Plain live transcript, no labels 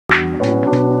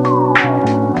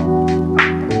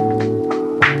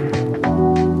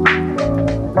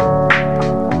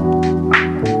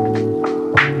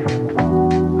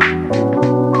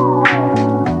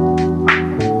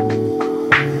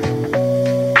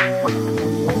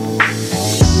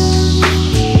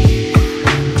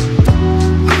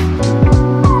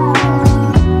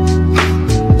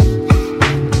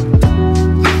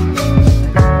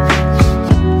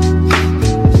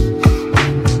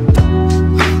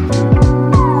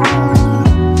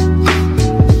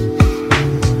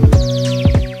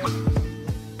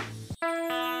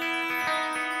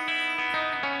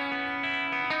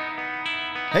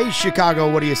Chicago,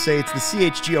 what do you say? It's the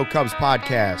CHGO Cubs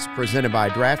podcast presented by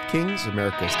DraftKings,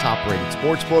 America's top-rated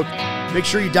sportsbook. Make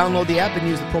sure you download the app and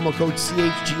use the promo code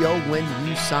CHGO when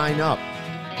you sign up.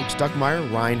 Luke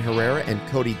Stuckmeyer, Ryan Herrera, and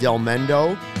Cody Del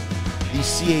Mendo, the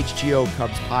CHGO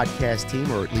Cubs podcast team,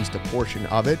 or at least a portion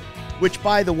of it, which,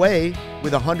 by the way,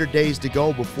 with 100 days to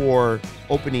go before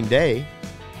opening day,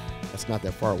 that's not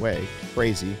that far away,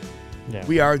 crazy,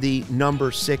 we are the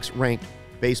number 6 ranked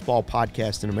baseball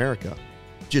podcast in America.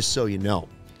 Just so you know.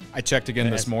 I checked again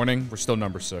this morning. We're still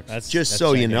number 6. That's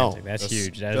so you know. That's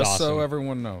huge. That is just awesome. so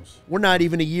everyone knows. We're not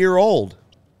even a year old,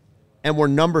 and we're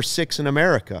number 6 in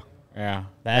America. Yeah.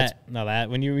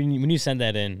 When you sent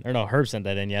that in, or no, Herb sent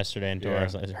that in yesterday into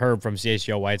us. Herb from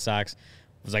CHGO White Sox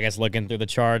was, I guess, looking through the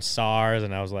charts, saw ours,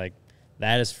 and I was like,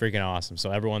 that is freaking awesome.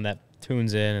 So everyone that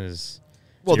tunes in is.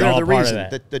 Well, so they're the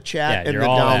reason. The chat and the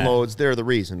downloads, they're the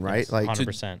reason, right? Yes, like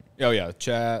 100%. Oh, yeah.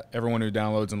 Chat, everyone who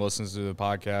downloads and listens to the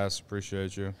podcast,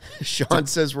 appreciate you. Sean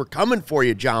says, we're coming for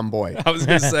you, John Boy. I was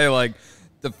going to say, like,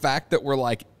 the fact that we're,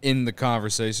 like, in the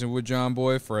conversation with John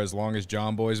Boy for as long as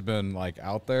John Boy's been, like,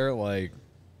 out there, like,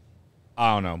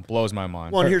 I don't know, blows my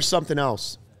mind. Well, and here's something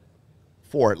else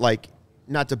for it. Like,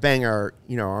 not to bang our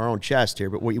own chest here,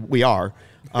 but we are.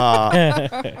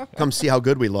 Come see how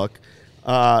good we look.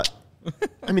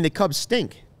 I mean, the Cubs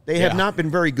stink. They have not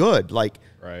been very good. Like,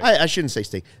 I shouldn't say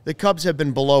stink. The Cubs have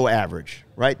been below average,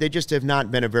 right? They just have not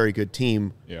been a very good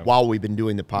team while we've been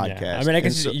doing the podcast. Yeah. I mean, I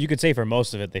guess you could say for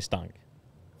most of it, they stunk.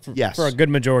 For a good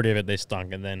majority of it, they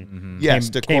stunk. And then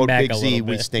to quote Big Z,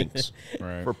 we stinks.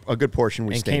 Right. For a good portion,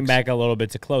 we stinks. And came back a little bit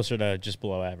to closer to just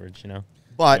below average, you know?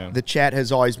 But the chat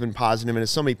has always been positive. And as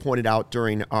somebody pointed out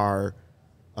during our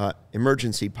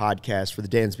emergency podcast for the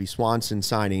Dansby Swanson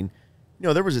signing,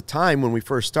 there was a time when we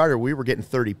first started, we were getting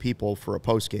 30 people for a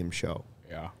post-game show.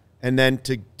 Yeah. And then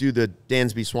to do the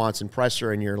Dansby Swanson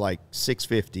presser and you're like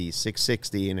 650,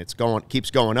 660, and it's keeps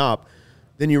going up,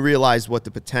 then you realize what the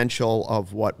potential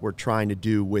of what we're trying to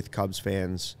do with Cubs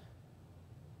fans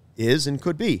is and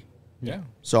could be. Yeah.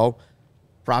 So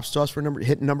props to us for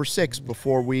hitting number 6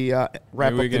 before we wrap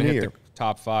up the new year. Hit the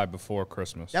top 5 before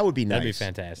Christmas. That would be nice. That'd be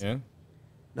fantastic. Yeah.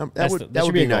 That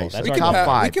would be nice. That's top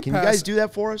 5. Can you guys do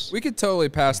that for us? We could totally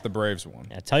pass the Braves one.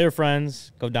 Yeah, tell your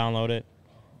friends. Go download it.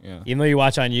 Yeah. Even though you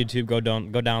watch on YouTube, go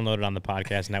download it on the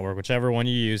podcast network, whichever one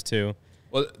you use to.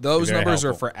 Well, those numbers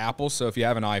are for Apple, so if you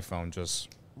have an iPhone, just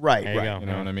right. You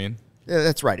know what I mean? Yeah,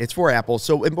 that's right. It's for Apple.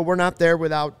 So, but we're not there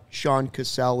without Sean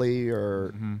Caselli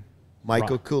or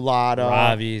Michael Culata.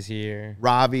 Ravi's here.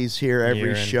 Ravi's here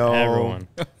every show. Everyone.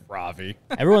 Ravi.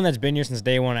 Everyone that's been here since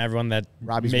day one, everyone that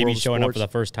Robbie's maybe World of showing up Sports. for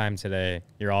the first time today,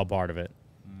 you're all part of it.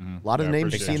 A lot of the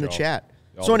names you see in the chat.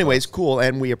 So anyways, cool,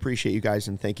 and we appreciate you guys,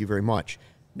 and thank you very much.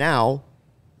 Now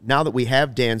that we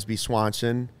have Dansby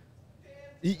Swanson,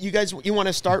 you guys, you want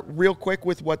to start real quick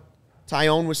with what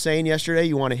Tyone was saying yesterday?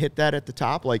 You want to hit that at the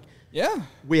top?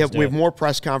 We have more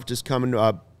press conferences coming.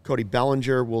 Cody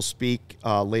Bellinger will speak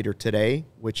later today,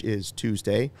 which is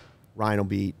Tuesday. Ryan will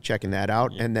be checking that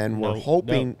out, and then we're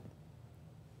hoping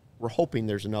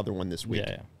there's another one this week.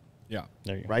 Yeah.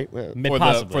 There you go. Right?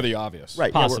 For the obvious.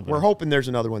 Right. Yeah, we're hoping there's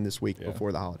another one this week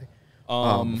before the holiday,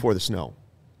 before the snow.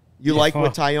 You like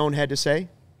what Tyone had to say?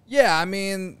 Yeah, I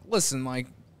mean, listen, like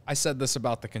I said this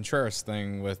about the Contreras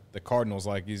thing with the Cardinals,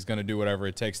 like he's going to do whatever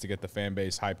it takes to get the fan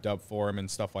base hyped up for him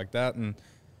and stuff like that. And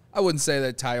I wouldn't say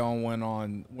that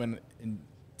Tyone went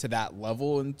to that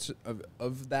level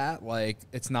of that. Like,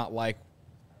 it's not like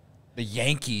the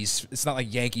Yankees. It's not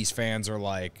like Yankees fans are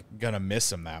like gonna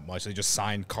miss him that much. They just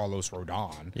signed Carlos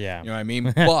Rodon. Yeah, you know what I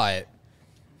mean. But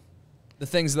the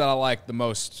things that I liked the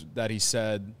most that he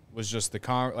said was just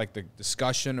the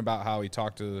discussion about how he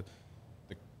talked to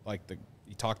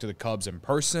the Cubs in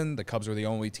person. The Cubs were the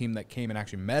only team that came and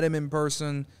actually met him in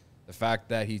person. The fact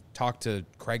that he talked to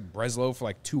Craig Breslow for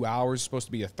like 2 hours, supposed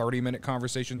to be a 30-minute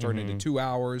conversation, turned into 2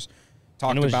 hours.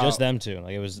 And it was just them two.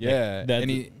 Like it was.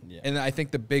 And I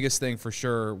think the biggest thing for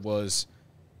sure was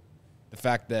the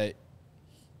fact that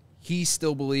he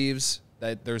still believes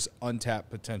that there's untapped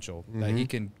potential, that he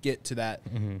can get to that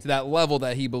level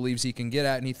that he believes he can get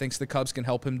at, and he thinks the Cubs can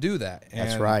help him do that. And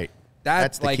that's right.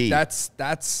 That's the key.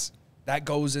 That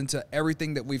goes into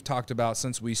everything that we've talked about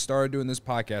since we started doing this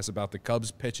podcast about the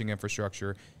Cubs pitching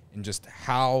infrastructure and just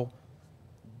how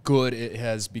good it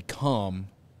has become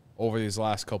over these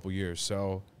last couple years.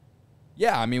 So,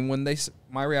 yeah, I mean,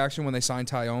 my reaction when they signed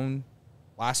Tyone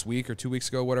last week or 2 weeks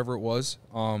ago, whatever it was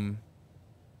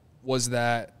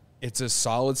that it's a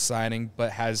solid signing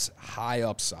but has high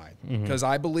upside. Because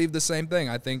I believe the same thing.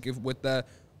 I think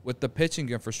with the pitching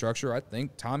infrastructure, I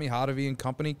think Tommy Hotovy and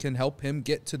company can help him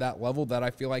get to that level that I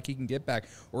feel like he can get back.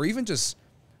 Or even just,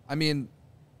 I mean,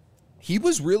 he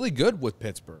was really good with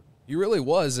Pittsburgh. He really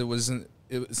was.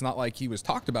 It's not like he was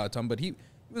talked about a ton, but he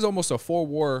was almost a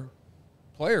 4-WAR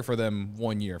player for them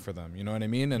 1 year for them. You know what I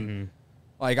mean? And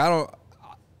like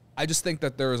I just think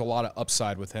that there is a lot of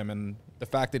upside with him, and the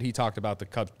fact that he talked about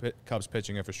the Cubs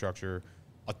pitching infrastructure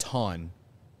a ton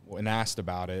and asked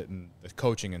about it and the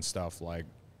coaching and stuff, like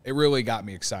it really got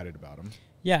me excited about him.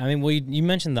 Yeah, I mean, well, you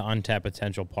mentioned the untapped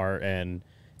potential part, and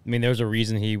I mean, there's a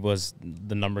reason he was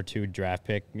the number 2 draft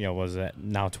pick. You know, was that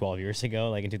now 12 years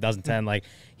ago? Like in 2010, like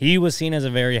he was seen as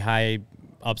a very high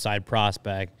upside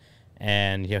prospect,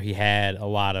 and you know he had a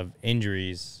lot of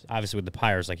injuries. Obviously, with the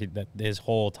Pirates, like his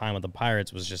whole time with the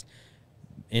Pirates was just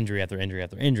injury after injury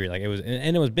after injury. Like it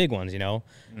was big ones, you know.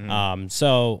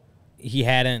 So he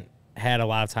hadn't had a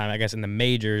lot of time, I guess, in the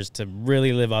majors to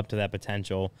really live up to that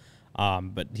potential.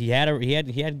 But he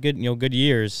had good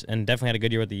years, and definitely had a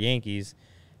good year with the Yankees.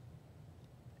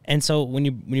 And so when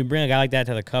you bring a guy like that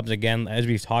to the Cubs again, as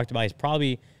we've talked about, he's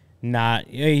probably not.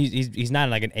 You know, he's not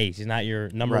like an ace. He's not your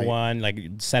number one, like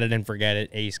set it and forget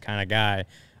it ace kind of guy.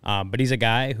 But he's a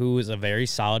guy who is a very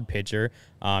solid pitcher.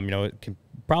 You know, can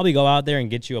probably go out there and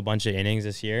get you a bunch of innings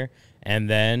this year, and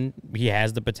then he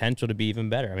has the potential to be even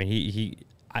better. I mean,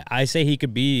 I say he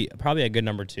could be probably a good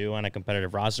number 2 on a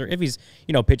competitive roster if he's,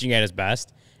 you know, pitching at his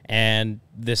best. And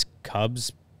this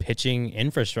Cubs pitching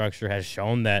infrastructure has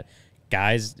shown that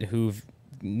guys who've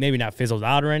maybe not fizzled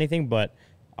out or anything, but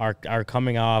are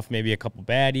coming off maybe a couple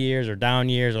bad years or down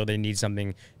years, or they need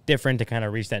something different to kind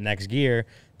of reach that next gear.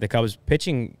 The Cubs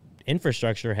pitching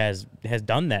infrastructure has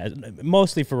done that,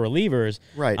 mostly for relievers.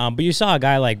 Right. But you saw a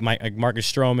guy like Marcus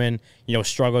Stroman, you know,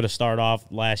 struggle to start off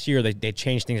last year. They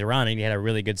changed things around, and he had a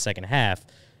really good second half.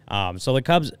 So the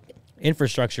Cubs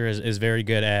infrastructure is very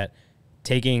good at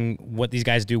taking what these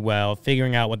guys do well,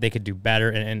 figuring out what they could do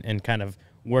better, and kind of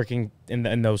working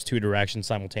in those two directions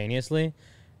simultaneously.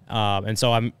 And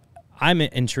so I'm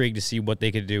intrigued to see what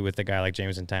they could do with a guy like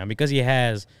Jameson Taillon, because he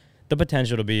has the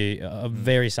potential to be a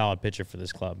very solid pitcher for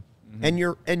this club. And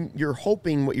you're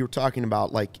hoping what you were talking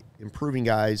about, like improving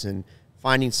guys and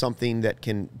finding something that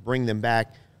can bring them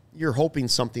back. You're hoping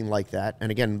something like that.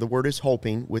 And again, the word is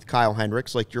hoping with Kyle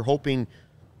Hendricks. Like you're hoping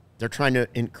they're trying to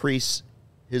increase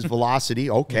his velocity.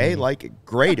 Okay, like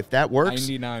great if that works.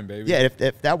 99, baby. Yeah,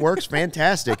 if that works,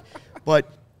 fantastic. But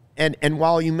and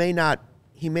while he may not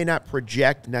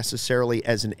project necessarily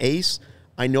as an ace,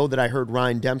 I know that I heard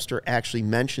Ryan Dempster actually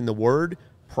mention the word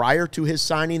prior to his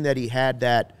signing that he had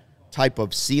that type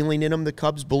of ceiling in him, the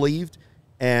Cubs believed.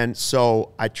 And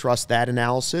so I trust that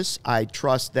analysis. I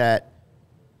trust that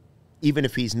even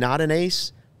if he's not an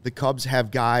ace, the Cubs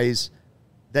have guys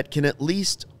that can at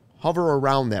least hover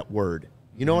around that word.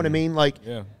 You know what I mean? Like,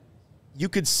 you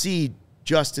could see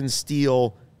Justin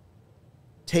Steele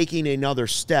taking another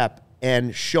step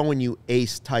and showing you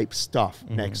ace-type stuff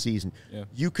next season. Yeah.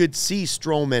 You could see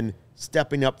Stroman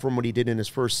stepping up from what he did in his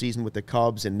first season with the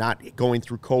Cubs and not going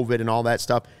through COVID and all that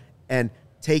stuff and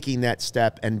taking that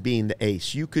step and being the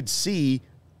ace. You could see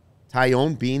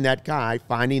Taillon being that guy,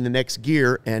 finding the next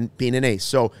gear and being an ace.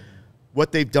 So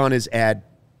what they've done is add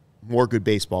more good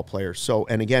baseball players. So,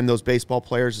 and again, those baseball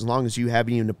players, as long as you have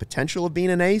even the potential of being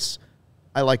an ace,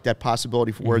 I like that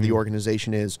possibility for where the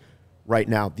organization is right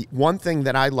now. The one thing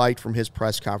that I liked from his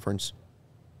press conference,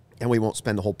 and we won't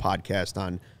spend the whole podcast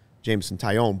on Jameson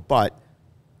Taillon, but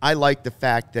I like the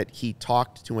fact that he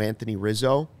talked to Anthony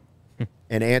Rizzo,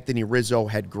 and Anthony Rizzo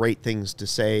had great things to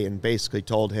say and basically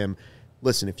told him,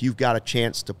 listen, if you've got a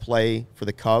chance to play for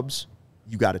the Cubs,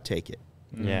 you got to take it.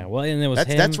 Yeah, well, and it was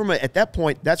that's from at that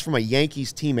point, that's from a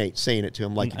Yankees teammate saying it to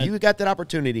him. Like, if you got that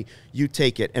opportunity, you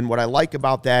take it. And what I like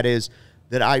about that is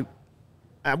that I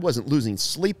wasn't losing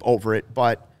sleep over it,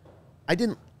 but I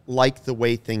didn't like the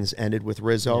way things ended with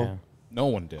Rizzo. Yeah. No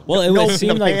one did. Well, it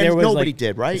seemed like there was nobody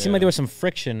did, right? It seemed like there was some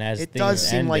friction as it things does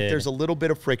seem ended. like there's a little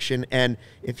bit of friction, and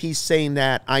if he's saying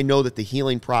that, I know that the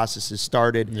healing process has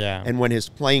started. Yeah. And when his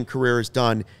playing career is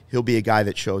done, he'll be a guy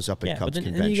that shows up at Cubs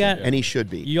convention, and he should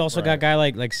be. You also got a guy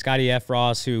like Scotty F.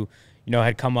 Ross, who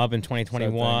had come up in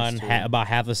 2021, about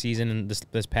half the season in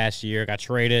this past year, got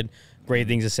traded. Great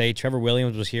things to say. Trevor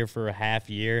Williams was here for a half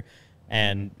year,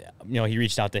 and he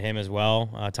reached out to him as well.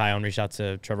 Taillon reached out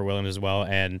to Trevor Williams as well,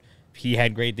 and he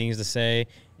had great things to say.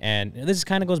 And this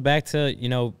kind of goes back to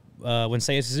when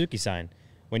Seiya Suzuki signed.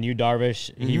 When Yu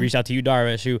Darvish, he reached out to Yu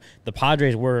Darvish, who the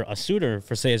Padres were a suitor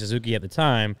for Seiya Suzuki at the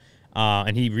time,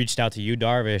 and he reached out to Yu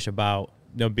Darvish about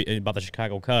the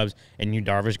Chicago Cubs, and Yu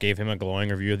Darvish gave him a glowing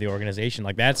review of the organization.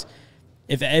 Like, that's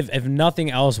if nothing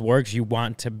else works, you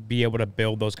want to be able to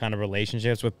build those kind of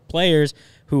relationships with players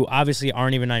who obviously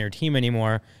aren't even on your team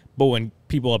anymore. But when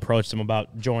people approached him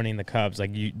about joining the Cubs,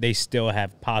 like they still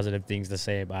have positive things to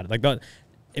say about it. Like,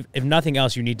 if nothing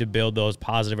else, you need to build those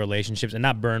positive relationships and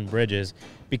not burn bridges,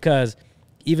 because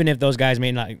even if those guys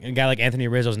may not, a guy like Anthony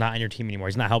Rizzo's not on your team anymore,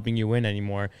 he's not helping you win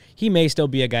anymore, he may still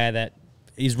be a guy that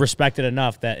he's respected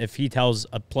enough that if he tells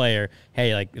a player,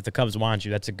 hey, like, if the Cubs want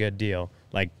you, that's a good deal,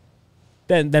 like,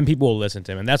 then people will listen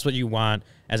to him. And that's what you want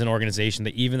as an organization,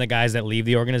 that even the guys that leave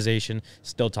the organization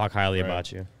still talk highly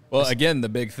about you. Well, again, the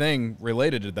big thing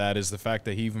related to that is the fact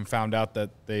that he even found out that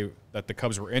the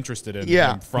Cubs were interested in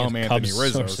him from Anthony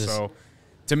Rizzo. Sources. So,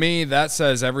 to me, that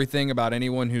says everything about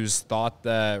anyone who's thought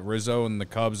that Rizzo and the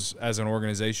Cubs as an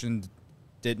organization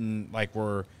didn't, like,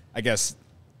 were, I guess,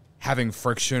 having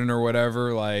friction or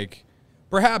whatever. Like,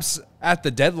 perhaps at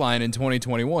the deadline in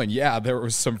 2021, yeah, there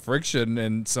was some friction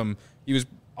and he was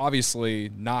obviously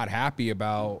not happy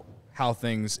about how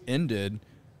things ended.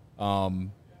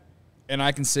 And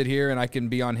I can sit here and I can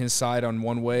be on his side on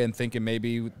one way and thinking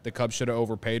maybe the Cubs should have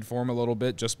overpaid for him a little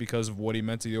bit just because of what he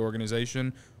meant to the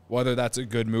organization. Whether that's a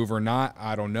good move or not,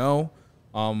 I don't know.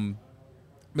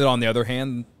 But on the other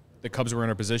hand, the Cubs were in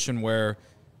a position where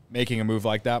making a move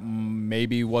like that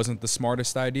maybe wasn't the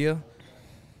smartest idea.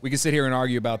 We can sit here and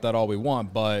argue about that all we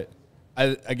want, but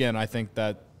I think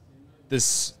that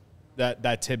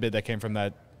that tidbit that came from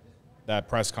that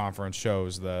press conference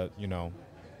shows that, you know,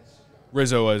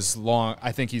 Rizzo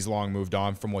I think he's long moved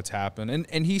on from what's happened.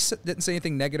 And he didn't say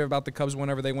anything negative about the Cubs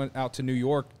whenever they went out to New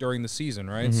York during the season,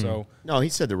 right? Mm-hmm. So no, he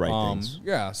said the right things.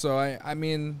 Yeah, so I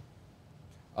mean,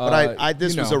 but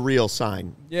this was a real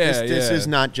sign. Yeah, this is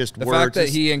not just the words. fact that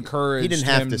he encouraged he didn't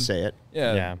have to say it.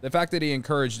 Yeah, the fact that he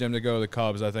encouraged him to go to the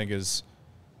Cubs, I think it's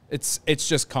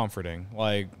just comforting.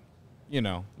 Like, you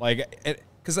know, like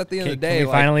because at the end of the day, can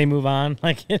we finally move on?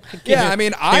 Like, I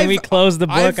mean, can we close the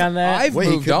book on that? I've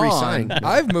moved on.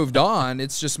 I've moved on.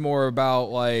 It's just more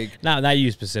about, like, not you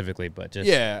specifically, but just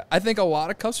I think a lot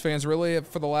of Cubs fans really,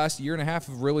 for the last year and a half,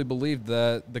 have really believed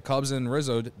that the Cubs and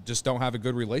Rizzo just don't have a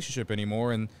good relationship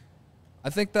anymore, and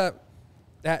I think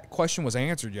that question was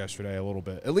answered yesterday a little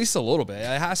bit, at least a little bit.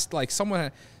 It has to, like, someone.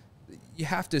 You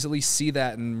have to at least see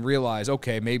that and realize,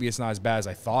 okay, maybe it's not as bad as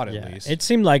I thought. At least it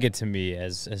seemed like it to me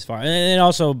as far, and it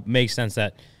also makes sense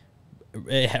that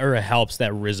it helps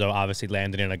that Rizzo obviously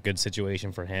landed in a good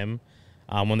situation for him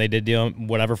when they did deal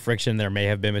whatever friction there may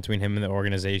have been between him and the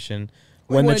organization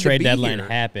when the trade deadline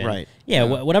happened. Right? Yeah,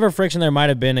 whatever friction there might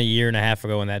have been a year and a half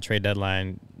ago when that trade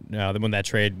deadline, when that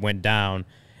trade went down,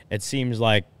 it seems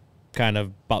like kind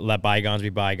of let bygones be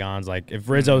bygones. Like, if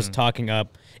Rizzo's talking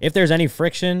up, if there's any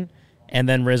friction. And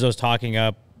then Rizzo's talking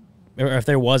up, or if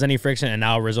there was any friction, and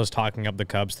now Rizzo's talking up the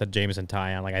Cubs to Jameson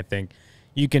Taillon, like, I think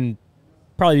you can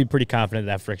probably be pretty confident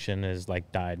that friction is,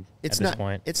 like, died at this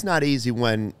point. It's not easy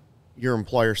when your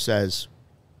employer says,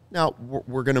 no,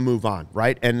 we're going to move on,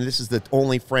 right? And this is the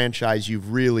only franchise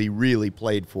you've really, really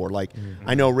played for. Like,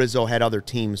 I know Rizzo had other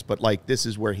teams, but, like, this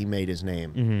is where he made his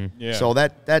name. Yeah. So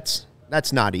that's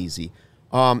not easy.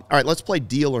 All right, let's play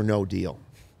deal or no deal.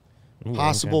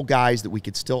 Possible guys that we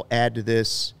could still add to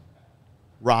this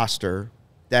roster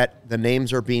that the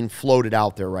names are being floated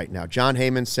out there right now. John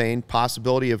Heyman saying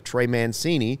possibility of Trey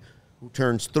Mancini, who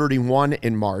turns 31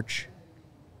 in March,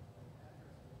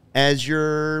 as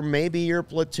maybe your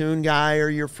platoon guy or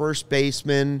your first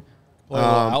baseman. Play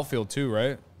outfield too,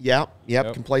 right? Yep,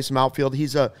 can play some outfield. He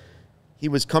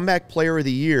was comeback player of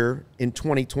the year in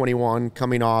 2021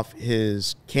 coming off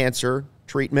his cancer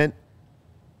treatment,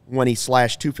 when he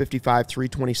slashed 255,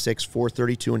 326,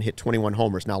 432, and hit 21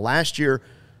 homers. Now, last year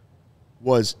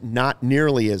was not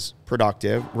nearly as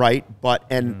productive, right? But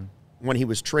when he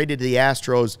was traded to the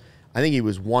Astros, I think he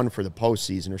was 1 for the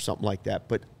postseason or something like that.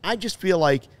 But I just feel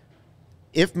like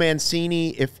if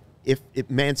Mancini is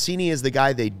the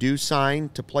guy they do sign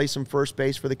to play some first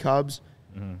base for the Cubs,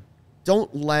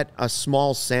 don't let a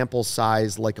small sample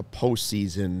size like a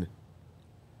postseason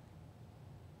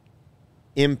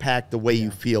impact the way you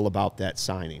feel about that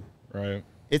signing. Right.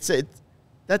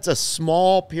 That's a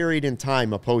small period in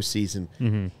time, a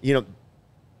postseason. You know,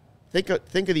 think of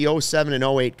the 07 and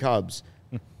 08 Cubs.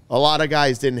 A lot of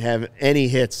guys didn't have any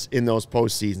hits in those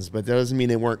postseasons, but that doesn't mean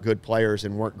they weren't good players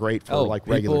and weren't great for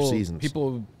regular seasons.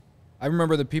 I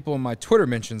remember the people in my Twitter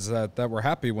mentions that were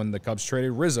happy when the Cubs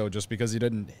traded Rizzo just because he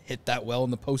didn't hit that well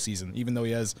in the postseason, even though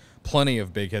he has plenty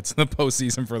of big hits in the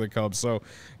postseason for the Cubs. So,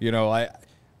 you know,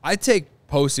 I take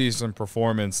postseason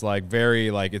performance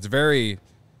it's very,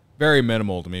 very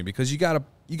minimal to me because you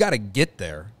gotta get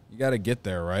there. You gotta get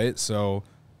there, right? So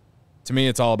to me,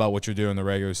 it's all about what you're doing in the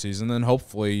regular season. Then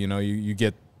hopefully, you know, you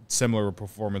get similar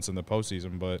performance in the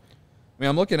postseason. But I mean,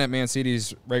 I'm looking at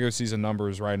Mancini's regular season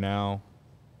numbers right now.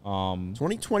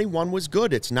 2021 was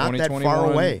good. It's not that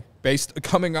far away.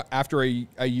 Coming after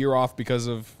a year off because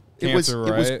of cancer,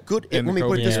 it was good. Let me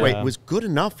put it this way. It was good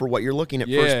enough for what you're looking at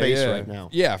first base right now.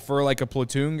 Yeah, for like a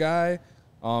platoon guy,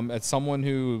 as someone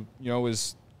who,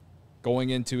 is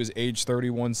going into his age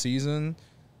 31 season.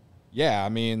 Yeah, I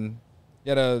mean, he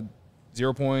had a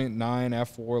 0.9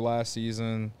 F4 last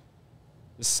season.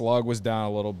 His slug was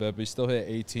down a little bit, but he still hit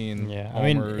 18 Yeah,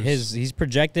 homers. I mean, he's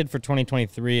projected for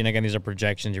 2023, and again, these are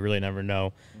projections. You really never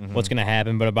know what's going to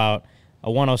happen, but about a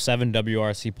 107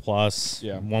 WRC plus,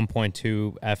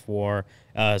 1.2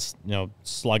 F4.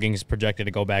 Slugging is projected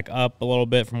to go back up a little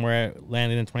bit from where it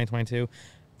landed in 2022.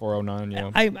 409, yeah.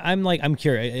 I'm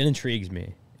curious. It intrigues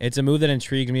me. It's a move that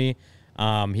intrigues me.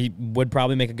 He would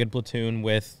probably make a good platoon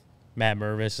with Matt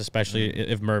Mervis, especially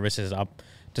if Mervis is up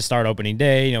to start opening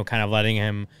day, kind of letting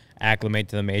him acclimate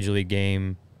to the major league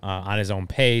game on his own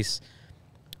pace.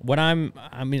 I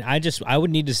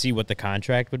would need to see what the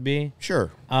contract would be.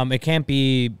 Sure. It can't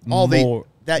be you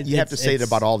have to say it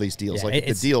about all these deals. Yeah,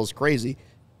 the deal's crazy.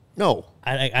 No.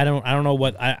 I don't know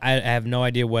what I have no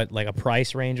idea what like a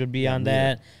price range would be on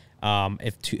that.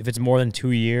 If it's more than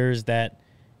 2 years, that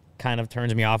kind of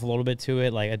turns me off a little bit to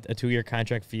it. Like a 2-year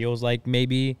contract feels like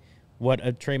maybe what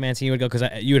a Trey Mancini would go,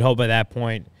 because you would hope at that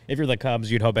point, if you're the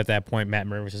Cubs, you'd hope at that point Matt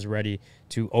Mervis is ready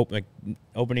to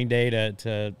opening day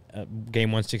to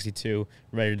game 162,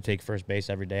 ready to take first base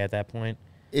every day at that point.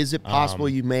 Is it possible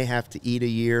you may have to eat a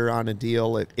year on a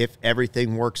deal if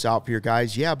everything works out for your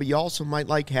guys? Yeah, but you also might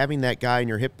like having that guy in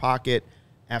your hip pocket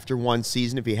after one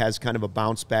season if he has kind of a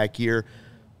bounce back year.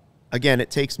 Again, it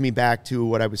takes me back to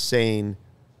what I was saying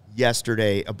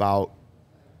yesterday about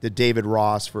the David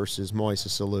Ross versus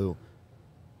Moises Alou.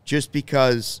 Just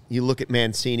because you look at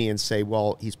Mancini and say,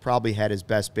 well, he's probably had his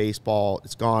best baseball,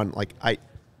 it's gone.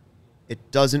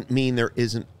 It doesn't mean there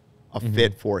isn't a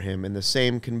fit for him. And the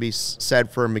same can be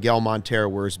said for Miguel Montero,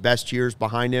 where his best years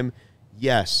behind him,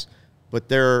 yes. But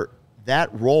that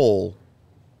role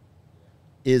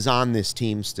is on this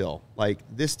team still.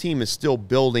 This team is still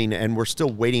building, and we're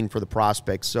still waiting for the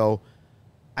prospects. So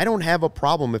I don't have a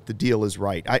problem if the deal is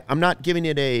right. I'm not giving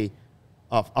it a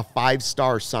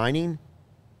 5-star signing.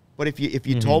 But if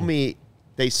you told me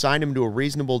they signed him to a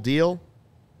reasonable deal,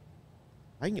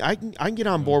 I can get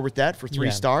on board with that for 3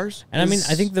 stars. And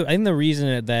I think the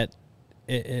reason that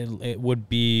it would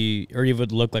be, or it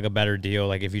would look like a better deal,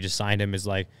 like if you just signed him, is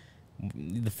like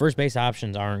the first base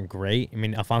options aren't great. I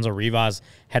mean, Alfonso Rivas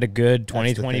had a good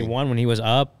 2021 when he was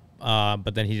up,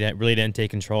 but then he really didn't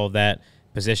take control of that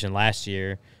position last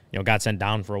year. Got sent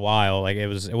down for a while.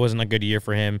 It wasn't a good year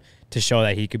for him to show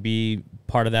that he could be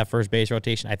part of that first base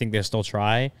rotation. I think they'll still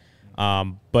try,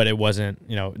 but it wasn't.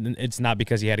 It's not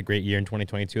because he had a great year in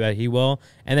 2022 that he will.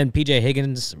 And then P.J.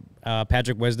 Higgins,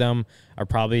 Patrick Wisdom are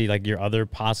probably like your other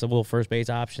possible first base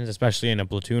options, especially in a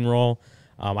platoon role.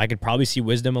 I could probably see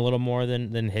Wisdom a little more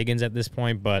than Higgins at this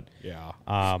point, but yeah.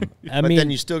 But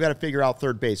then you still got to figure out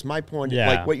third base. My point,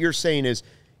 like what you're saying is,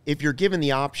 if you're given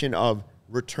the option of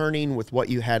returning with what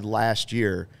you had last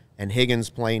year, and Higgins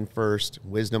playing first,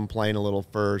 Wisdom playing a little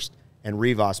first, and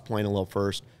Rivas playing a little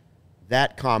first,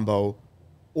 that combo,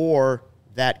 or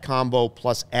that combo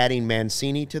plus adding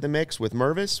Mancini to the mix with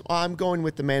Mervis, well, I'm going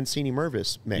with the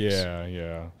Mancini-Mervis mix.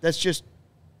 Yeah. That's just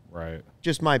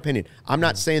my opinion. I'm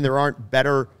not saying there aren't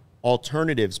better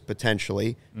alternatives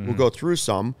potentially. We'll go through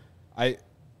some. I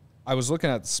was looking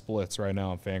at the splits right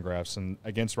now on Fangraphs, and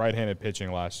against right-handed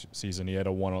pitching last season, he had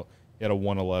a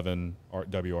 111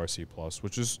 WRC plus,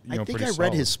 which is I think pretty I read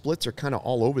solid. his splits are kind of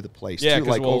all over the place Yeah,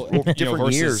 too, over different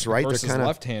versus, years, right? Versus They're kind of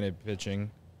left-handed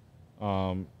pitching,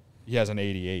 he has an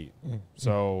 88.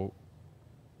 So,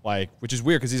 which is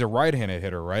weird because he's a right-handed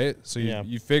hitter, right? So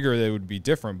you figure they would be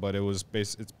different, but it's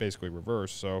basically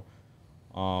reversed. So,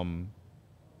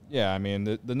 I mean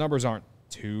the numbers aren't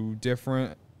too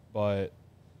different, but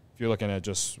if you're looking at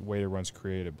just weighted runs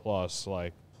created plus,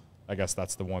 I guess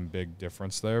that's the one big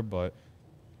difference there. But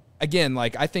again,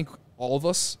 I think all of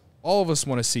us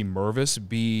want to see Mervis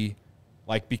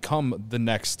become the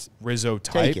next Rizzo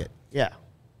type. take it. Yeah.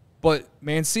 But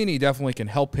Mancini definitely can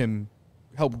help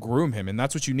groom him, and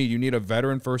that's what you need. You need a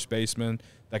veteran first baseman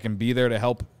that can be there to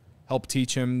help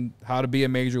teach him how to be a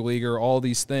major leaguer, all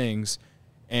these things.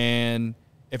 And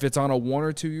if it's on a 1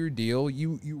 or 2 year deal,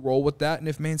 you roll with that. And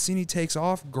if Mancini takes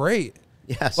off, great.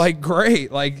 Yes.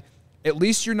 Great. At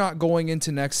least you're not going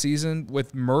into next season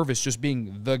with Mervis just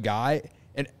being the guy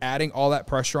and adding all that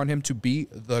pressure on him to be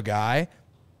the guy.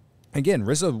 Again,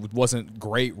 Rizzo wasn't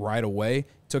great right away.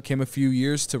 Took him a few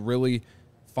years to really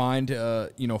find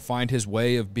his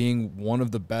way of being one of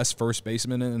the best first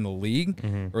basemen in the league,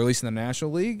 or at least in the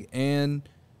National League. And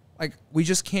like, we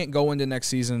just can't go into next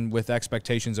season with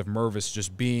expectations of Mervis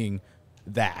just being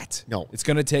that. No. It's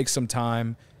going to take some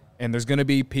time, and there's going to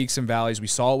be peaks and valleys. We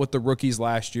saw it with the rookies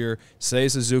last year. Seiya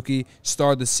Suzuki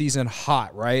started the season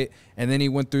hot, right? And then he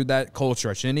went through that cold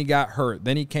stretch. Then he got hurt.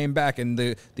 Then he came back, and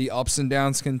the ups and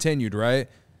downs continued, right?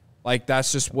 Like,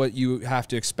 that's just what you have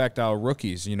to expect out of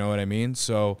rookies, you know what I mean?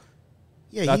 So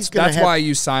yeah, that's why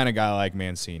you sign a guy like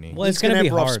Mancini. Well, he's it's going to have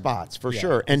be rough hard. spots for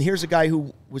sure. And here's a guy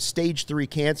who was stage 3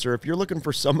 cancer. If you're looking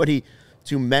for somebody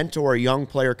to mentor a young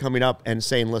player coming up and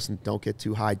saying, listen, don't get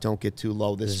too high, don't get too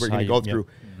low, this is what you're going to go through.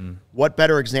 Yep. What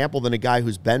better example than a guy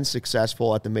who's been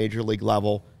successful at the major league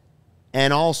level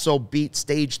and also beat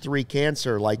stage 3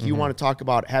 cancer? Like, you want to talk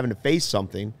about having to face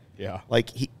something. Yeah.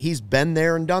 Like, he's been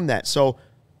there and done that. So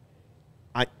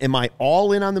am I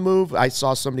all in on the move? I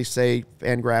saw somebody say,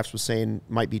 Fangraphs was saying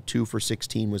might be 2 for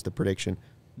 16 was the prediction.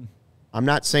 I'm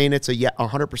not saying it's a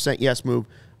 100% yes move.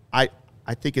 I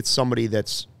think it's somebody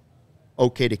that's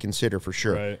okay to consider for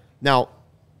sure. Right. Now,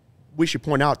 we should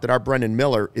point out that our Brendan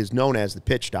Miller is known as the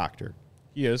pitch doctor.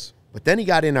 He is. But then he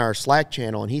got in our Slack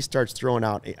channel and he starts throwing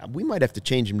out, we might have to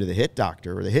change him to the hit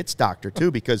doctor or the hits doctor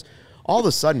too, because all of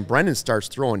a sudden Brendan starts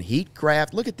throwing heat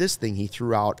craft. Look at this thing he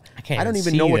threw out. I don't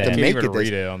even see know what that. to make Can't of even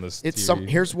this. read it on this It's TV.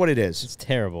 here's what it is. It's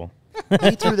terrible.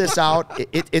 He threw this out.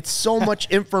 It's so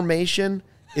much information.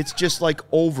 It's just like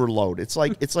overload. It's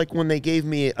like when they gave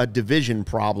me a division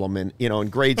problem in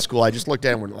grade school. I just looked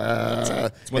at it and went,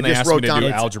 It's when I they just asked me wrote to down. do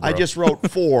algebra. I just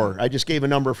wrote 4. I just gave a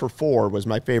number for 4 was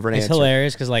my favorite It's answer.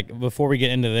 hilarious because, like, before we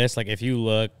get into this, like, if you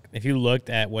looked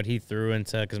at what he threw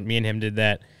into, because me and him did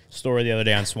that story the other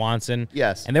day on Swanson.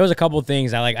 Yes. And there was a couple of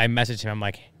things I messaged him. I'm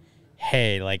like,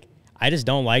 hey, like, I just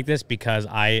don't like this because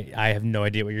I have no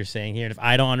idea what you're saying here. And if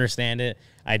I don't understand it,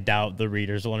 I doubt the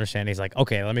readers will understand. He's like,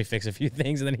 okay, let me fix a few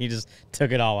things, and then he just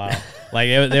took it all out. Like,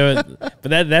 but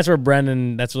that's where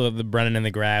Brendan, that's what the Brendan and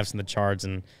the graphs and the charts,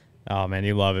 and oh man,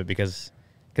 you love it because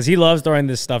he loves throwing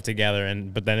this stuff together.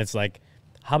 But then it's like,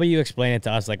 how about you explain it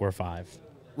to us like we're 5?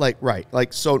 Like, right.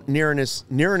 Like, so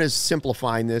Niren is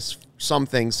simplifying this, some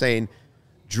things saying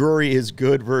Drury is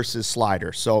good versus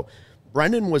slider. So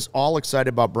Brendan was all excited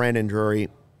about Brandon Drury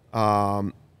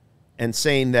and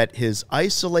saying that his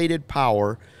isolated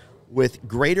power with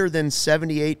greater than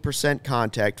 78%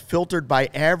 contact, filtered by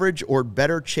average or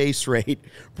better chase rate,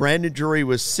 Brandon Drury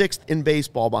was 6th in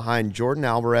baseball behind Jordan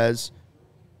Alvarez,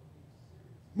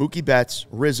 Mookie Betts,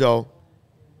 Rizzo,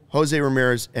 Jose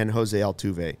Ramirez, and Jose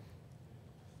Altuve.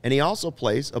 And he also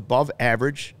plays above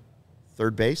average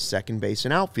third base, second base,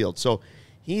 and outfield. So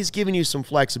he's giving you some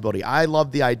flexibility. I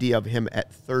love the idea of him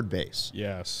at third base.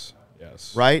 Yes.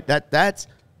 Right? That's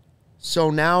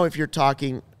so now if you're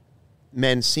talking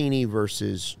Mancini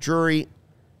versus Drury,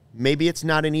 maybe it's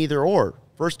not an either or.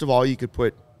 First of all, you could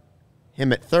put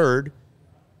him at third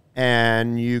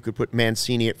and you could put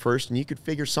Mancini at first and you could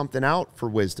figure something out for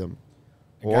Wisdom.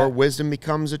 Or Wisdom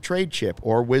becomes a trade chip,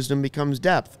 or Wisdom becomes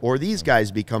depth, or these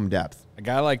guys become depth. A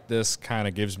guy like this kind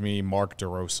of gives me Mark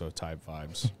DeRosa type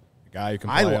vibes. A guy who can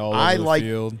play all over the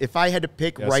field. If I had to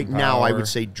pick right now, I would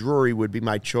say Drury would be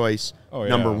my choice,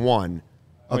 number 1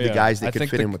 of the guys that could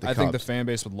fit in with the Cubs. I think the fan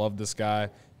base would love this guy.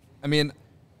 I mean,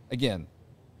 again,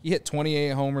 he hit 28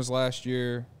 homers last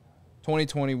year,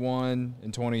 2021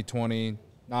 and 2020.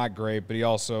 Not great, but he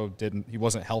also he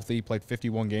wasn't healthy. He played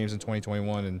 51 games in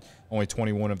 2021 and only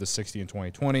 21 of the 60 in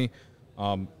 2020.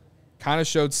 Kind of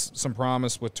showed some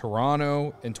promise with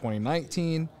Toronto in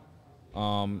 2019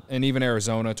 and even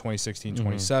Arizona 2016,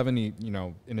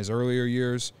 2017, in his earlier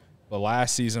years. But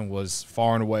last season was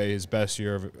far and away his best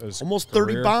year of his Almost career.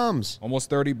 30 bombs. Almost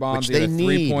 30 bombs. Which He had a they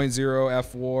need.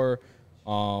 3.0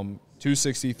 F4,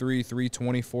 263,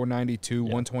 320, 492,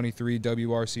 123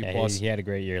 WRC plus. He had a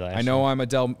great year last year. I know I'm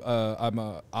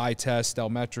a eye test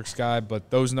Delmetrics guy,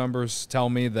 but those numbers tell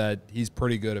me that he's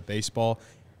pretty good at baseball,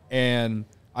 and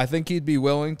I think he'd be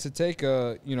willing to take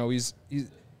he's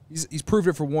proved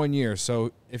it for 1 year.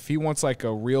 So if he wants like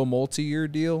a real multi-year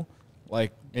deal,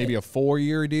 like maybe a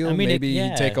 4-year deal, maybe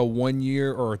he'd take a 1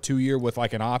 year or a 2 year with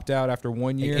like an opt out after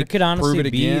 1 year. It could honestly prove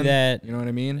it be again, that, you know what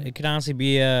I mean? It could honestly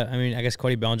be I guess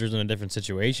Cody Bellinger's in a different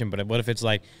situation, but what if it's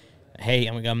like, hey,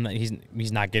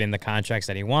 he's not getting the contracts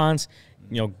that he wants,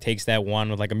 takes that one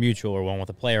with like a mutual or one with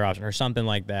a player option or something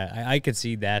like that. I could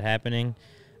see that happening.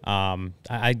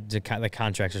 The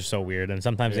contracts are so weird, and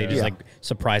sometimes they just like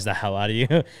surprise the hell out of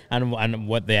you on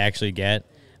what they actually get.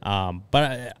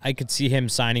 But I could see him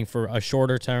signing for a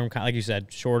shorter term, like you said,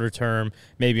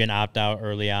 maybe an opt out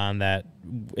early on. That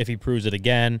if he proves it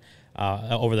again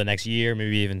over the next year,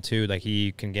 maybe even 2, like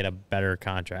he can get a better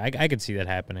contract. I could see that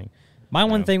happening. My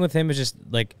one thing with him is just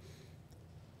like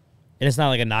And it's not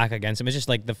like a knock against him. It's just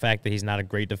like the fact that he's not a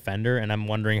great defender. And I'm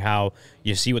wondering how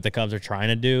you see what the Cubs are trying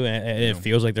to do. And it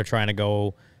feels like they're trying to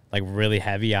go like really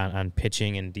heavy on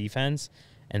pitching and defense.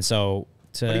 And so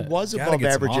but he was above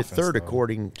average at third,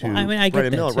 according to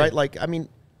Brandon Miller, right? Like, I mean,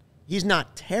 he's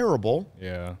not terrible.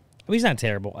 Yeah. Well, he's not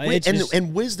terrible.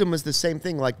 And Wisdom is the same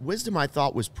thing. Like, Wisdom, I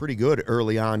thought, was pretty good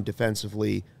early on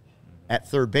defensively at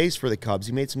third base for the Cubs.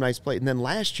 He made some nice plays. And then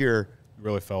last year,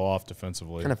 really fell off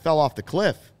defensively. Kind of fell off the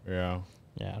cliff. Yeah.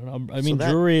 Yeah, I don't know. I mean,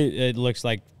 Drury, it looks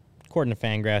like, according to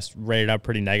Fangraphs, rated out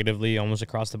pretty negatively almost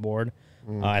across the board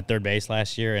at third base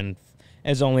last year. And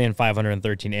it's only in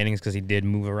 513 innings because he did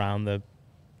move around the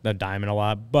diamond a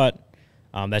lot. But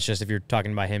that's just if you're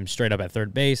talking about him straight up at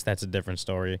third base, that's a different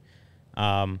story.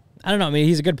 I don't know. I mean,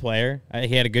 he's a good player.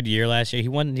 He had a good year last year. He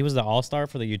was the All-Star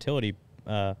for the utility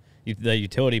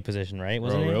position, right?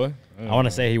 Wasn't he? Really? I want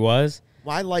to say he was.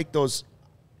 Well, I like those.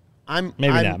 Maybe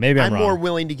not. Maybe I'm wrong. more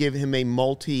willing to give him a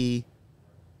multi-year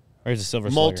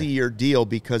deal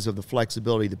because of the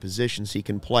flexibility of the positions he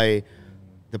can play.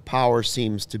 The power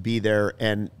seems to be there,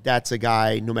 and that's a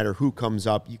guy, no matter who comes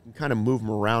up, you can kind of move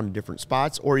him around in different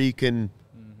spots, or you can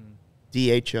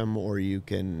DH him, or you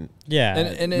can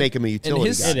make him a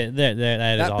utility guy.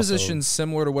 That position's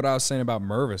similar to what I was saying about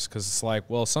Mervis, because it's like,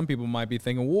 well, some people might be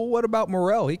thinking, well, what about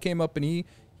Morel? He came up and he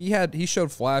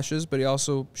showed flashes, but he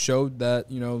also showed that,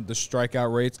 the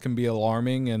strikeout rates can be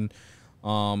alarming, and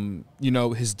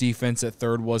his defense at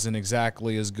third wasn't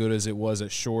exactly as good as it was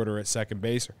at short or at second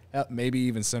base, or maybe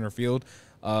even center field,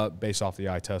 based off the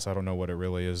eye test. I don't know what it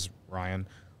really is, Ryan.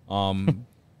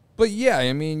 But yeah,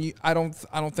 I mean, I don't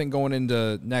think going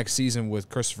into next season with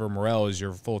Christopher Morel as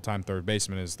your full-time third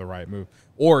baseman is the right move,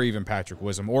 or even Patrick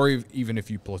Wisdom, or even if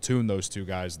you platoon those two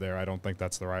guys there, I don't think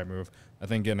that's the right move. I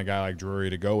think getting a guy like Drury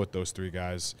to go with those three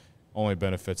guys only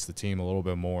benefits the team a little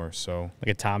bit more. So look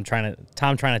at Tom trying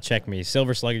to check me.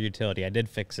 Silver Slugger utility. I did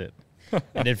fix it.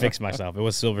 I did fix myself. It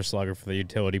was Silver Slugger for the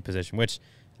utility position, which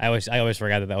I always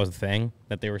forgot that was the thing,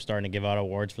 that they were starting to give out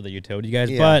awards for the utility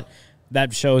guys. Yeah. But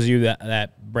that shows you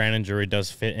that Brandon Drury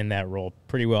does fit in that role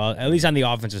pretty well, at least on the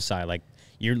offensive side. Like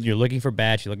you're looking for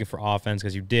bats, you're looking for offense,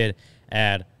 because you did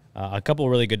add a couple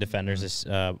of really good defenders this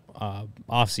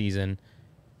offseason.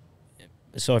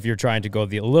 So if you're trying to go a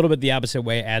little bit the opposite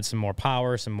way, add some more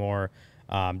power, some more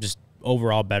just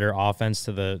overall better offense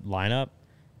to the lineup,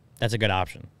 that's a good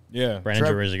option. Yeah. Brandon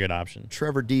Drury is a good option.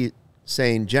 Trevor D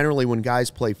saying, generally when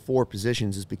guys play four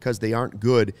positions is because they aren't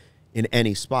good in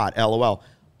any spot. LOL.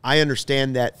 I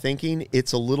understand that thinking.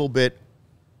 It's a little bit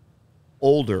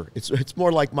older. It's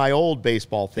more like my old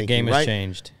baseball thinking, the game has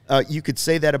changed. You could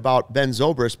say that about Ben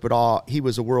Zobrist, but he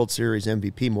was a World Series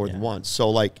MVP more than once. So,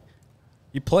 like,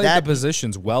 you played the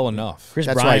positions well enough. Chris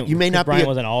Bryant, You may not be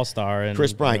was an all-star.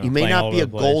 Chris Bryant. You may not be a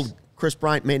gold. Chris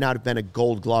Bryant may not have been a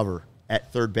Gold Glover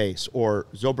at third base, or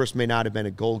Zobrist may not have been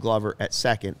a Gold Glover at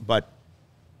second, but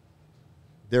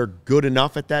they're good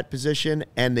enough at that position,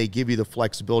 and they give you the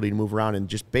flexibility to move around. And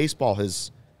just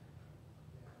baseball's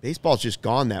just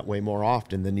gone that way more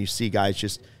often than you see guys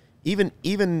just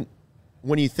even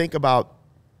when you think about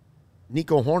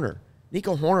Nico Horner.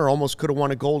 Nico Horner almost could have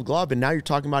won a Gold Glove, and now you're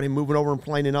talking about him moving over and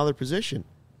playing another position.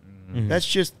 Mm-hmm. That's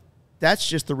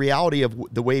just the reality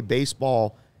of the way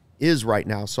baseball is right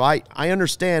now. So I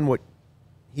understand what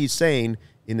he's saying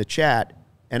in the chat,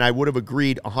 and I would have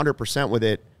agreed 100% with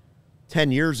it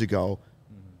 10 years ago,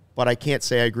 but I can't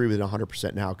say I agree with it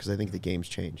 100% now because I think the game's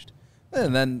changed.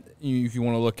 And then if you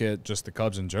want to look at just the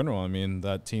Cubs in general, I mean,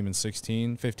 that team in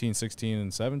 15, 16,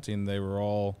 and 17, they were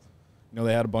all –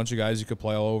 they had a bunch of guys who could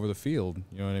play all over the field.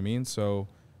 You know what I mean? So,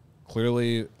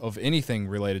 clearly, of anything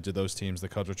related to those teams, the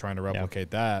Cubs are trying to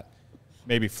replicate that.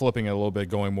 Maybe flipping it a little bit,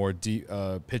 going more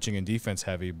pitching and defense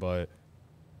heavy. But,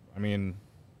 I mean,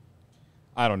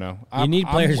 I don't know. You need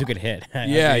players who could hit.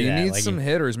 Yeah, you need some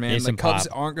hitters, man. The Cubs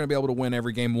aren't going to be able to win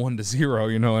every game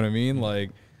 1-0. You know what I mean? Like,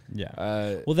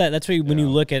 yeah. Well, that's what when you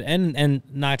look at and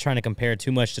not trying to compare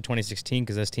too much to 2016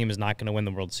 because this team is not going to win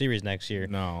the World Series next year.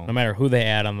 No matter who they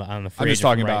add on the free I'm just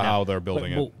talking about how they're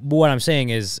building it. But what I'm saying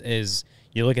is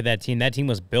you look at that team. That team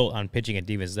was built on pitching and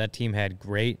defense. That team had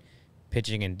great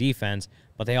pitching and defense,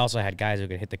 but they also had guys who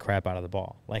could hit the crap out of the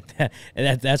ball like that.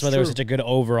 And that's why they were such a good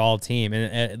overall team.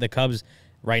 And the Cubs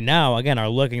right now, again, are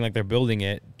looking like they're building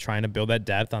it, trying to build that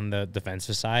depth on the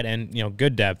defensive side and,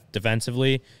 good depth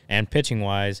defensively and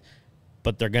pitching-wise,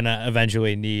 but they're going to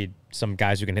eventually need some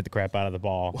guys who can hit the crap out of the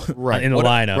ball in the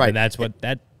lineup. Right. And that's what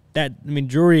I mean,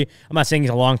 Drury, I'm not saying he's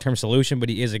a long-term solution, but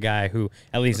he is a guy who,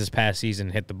 at least this past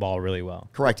season, hit the ball really well.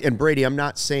 Correct. And, Brady, I'm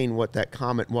not saying what that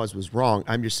comment was wrong.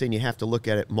 I'm just saying you have to look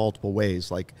at it multiple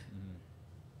ways. Like,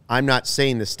 I'm not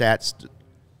saying the stats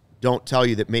don't tell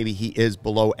you that maybe he is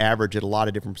below average at a lot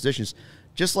of different positions.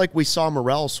 Just like we saw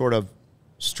Morel sort of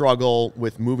struggle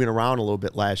with moving around a little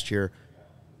bit last year.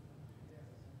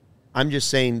 I'm just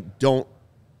saying don't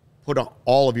put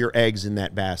all of your eggs in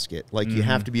that basket. Like, you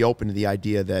have to be open to the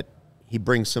idea that he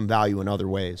brings some value in other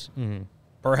ways.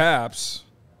 Perhaps,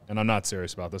 and I'm not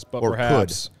serious about this, but Or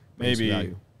perhaps could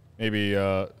maybe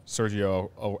Sergio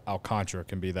Alcantara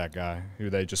can be that guy who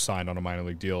they just signed on a minor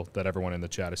league deal that everyone in the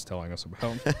chat is telling us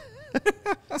about.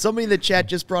 Somebody in the chat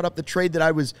just brought up the trade that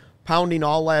I was pounding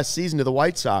all last season to the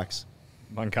White Sox.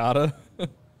 Moncada?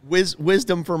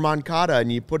 Wisdom for Moncada,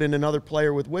 and you put in another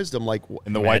player with wisdom. Like,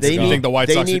 And the White Sox, you think the White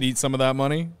Sox would eat some of that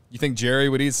money? You think Jerry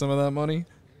would eat some of that money?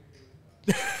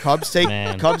 Cubs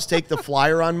take the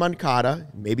flyer on Moncada.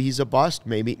 Maybe he's a bust.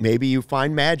 Maybe you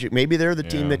find magic. Maybe they're the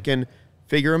team that can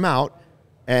figure him out,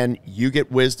 and you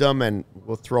get wisdom, and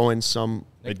we'll throw in some.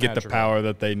 They'd get the power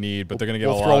that getting to get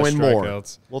a lot of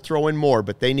strikeouts. We'll throw in more,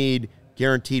 but they need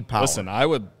guaranteed power. Listen,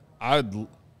 I'm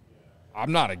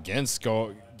not against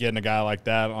getting a guy like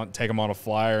that, take him on a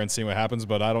flyer and see what happens,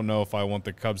 but I don't know if I want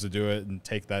the Cubs to do it and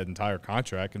take that entire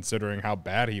contract, considering how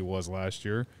bad he was last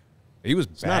year. He was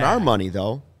bad. It's not our money,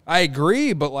 though. I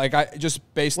agree, but just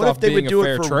based off being a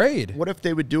fair trade. What if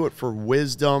they would do it for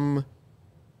wisdom,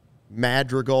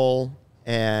 Madrigal,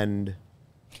 and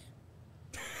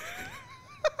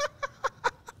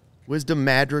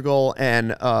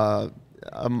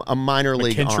a minor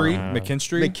league arm.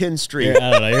 McKinstry? I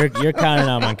don't know. You're counting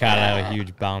on Moncada to have a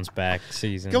huge bounce back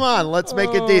season. Come on, let's make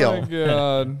a deal.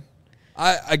 Oh,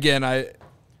 my God.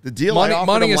 The deal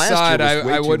money aside,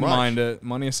 I wouldn't much. mind it.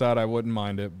 Money aside, I wouldn't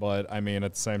mind it. But, I mean,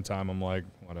 at the same time, I'm like,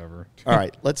 whatever. All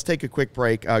right, let's take a quick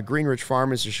break. Green Ridge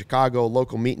Farm is a Chicago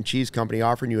local meat and cheese company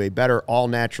offering you a better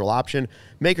all-natural option.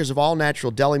 Makers of all-natural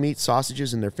deli meat,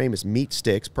 sausages, and their famous meat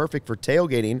sticks, perfect for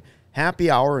tailgating, happy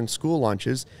hour, and school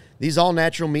lunches. These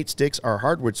all-natural meat sticks are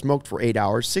hardwood smoked for 8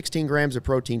 hours, 16 grams of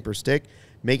protein per stick,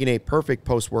 making a perfect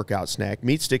post-workout snack.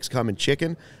 Meat sticks come in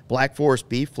chicken, Black Forest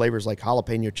beef, flavors like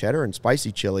jalapeno cheddar, and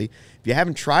spicy chili. If you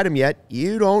haven't tried them yet,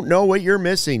 you don't know what you're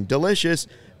missing. Delicious,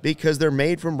 because they're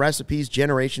made from recipes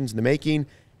generations in the making,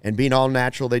 and being all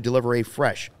natural, they deliver a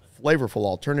fresh, flavorful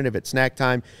alternative at snack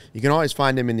time. You can always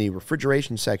find them in the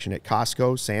refrigeration section at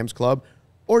Costco, Sam's Club,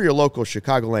 or your local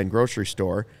Chicagoland grocery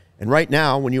store. And right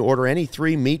now, when you order any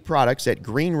 3 meat products at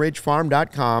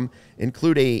greenridgefarm.com,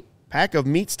 include a pack of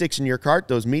meat sticks in your cart.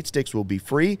 Those meat sticks will be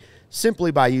free simply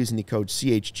by using the code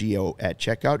CHGO at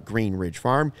checkout. Green Ridge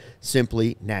Farm,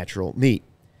 simply natural meat.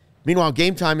 Meanwhile,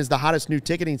 Game Time is the hottest new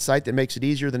ticketing site that makes it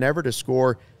easier than ever to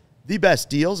score the best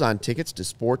deals on tickets to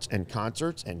sports and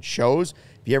concerts and shows.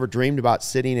 If you ever dreamed about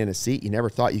sitting in a seat you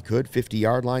never thought you could,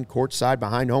 50-yard line, courtside,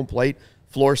 behind home plate,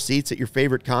 floor seats at your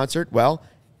favorite concert, well,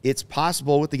 it's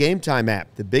possible with the Game Time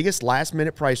app. The biggest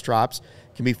last-minute price drops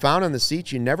can be found on the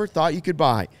seats you never thought you could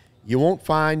buy. You won't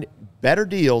find better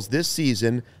deals this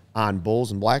season on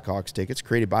Bulls and Blackhawks tickets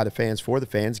created by the fans for the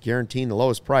fans, guaranteeing the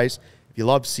lowest price. If you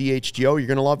love CHGO, you're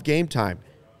going to love Game Time.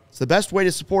 It's the best way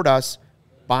to support us,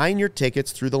 buying your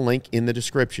tickets through the link in the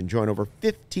description. Join over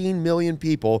 15 million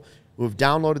people who have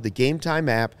downloaded the Game Time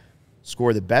app.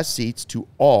 Score the best seats to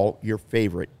all your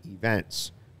favorite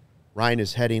events. Ryan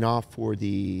is heading off for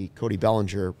the Cody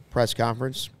Bellinger press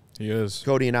conference. He is.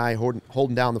 Cody and I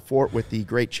holding down the fort with the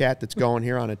great chat that's going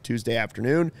here on a Tuesday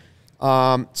afternoon.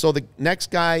 So the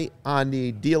next guy on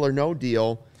the deal or no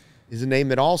deal is a name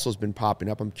that also has been popping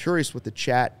up. I'm curious what the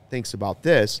chat thinks about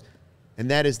this, and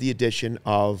that is the addition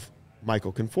of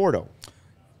Michael Conforto.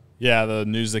 Yeah, the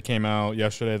news that came out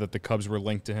yesterday that the Cubs were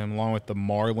linked to him, along with the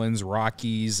Marlins,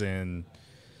 Rockies, and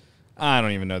I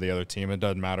don't even know the other team. It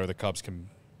doesn't matter. The Cubs could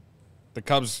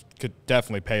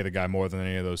definitely pay the guy more than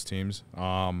any of those teams.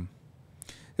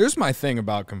 Here's my thing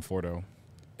about Conforto,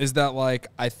 is that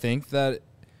I think that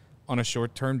on a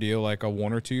short-term deal, like a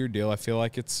 1 or 2 year deal, I feel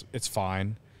like it's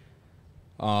fine.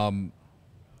 But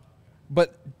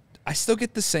I still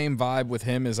get the same vibe with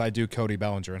him as I do Cody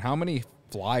Bellinger. And how many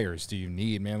flyers do you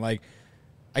need, man? I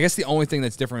guess the only thing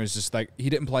that's different is just he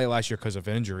didn't play last year because of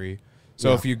injury.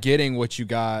 So if you're getting what you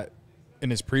got in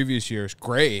his previous years,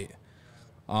 great.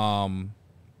 But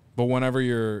whenever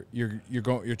you're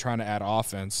trying to add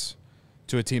offense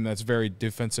to a team that's very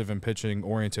defensive and pitching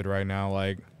oriented right now,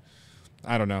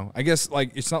 I don't know. I guess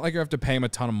it's not like you have to pay him a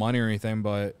ton of money or anything,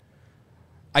 but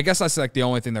I guess that's the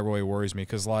only thing that really worries me,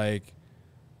 because I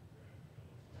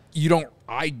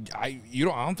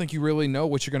don't think you really know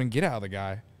what you're going to get out of the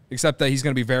guy, except that he's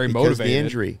going to be very motivated. The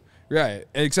injury, right?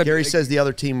 Except Gary says the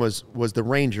other team was the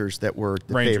Rangers that were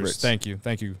the favorites. Thank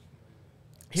you.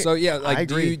 So yeah, I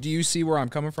agree. Do you see where I'm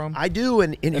coming from? I do,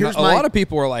 and here's a lot of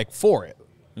people are for it.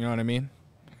 You know what I mean?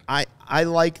 I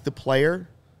like the player.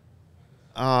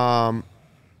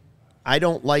 I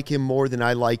don't like him more than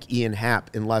I like Ian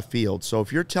Happ in left field. So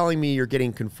if you're telling me you're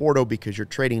getting Conforto because you're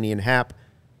trading Ian Happ,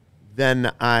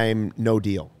 then I'm no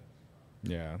deal.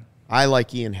 Yeah. I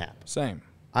like Ian Happ. Same.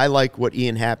 I like what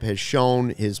Ian Happ has shown,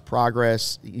 his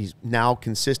progress. He's now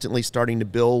consistently starting to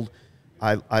build.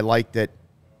 I like that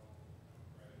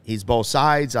he's both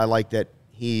sides. I like that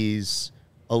he's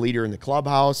a leader in the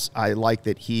clubhouse. I like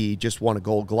that he just won a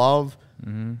Gold Glove.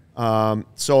 Mm-hmm.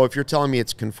 So if you're telling me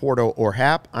it's Conforto or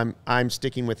Happ, I'm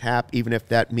sticking with Happ, even if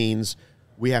that means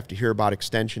we have to hear about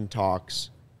extension talks.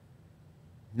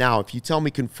 Now, if you tell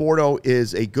me Conforto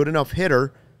is a good enough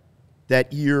hitter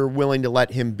that you're willing to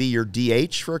let him be your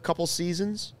DH for a couple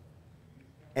seasons,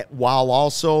 while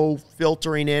also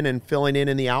filtering in and filling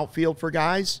in the outfield for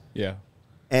guys, yeah,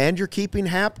 and you're keeping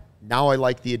Happ, now I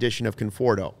like the addition of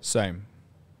Conforto. Same.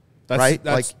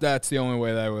 That's the only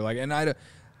way that I would like. And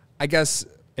I guess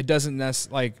it doesn't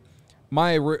necessarily, like,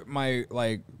 my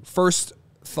like first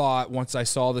thought once I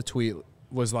saw the tweet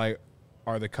was like,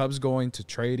 are the Cubs going to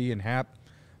trade Ian Happ?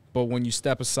 But when you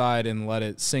step aside and let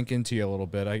it sink into you a little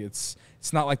bit, it's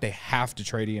not like they have to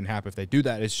trade Ian Happ if they do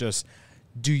that. It's just,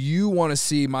 do you want to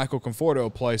see Michael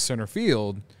Conforto play center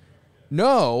field?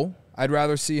 No, I'd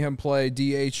rather see him play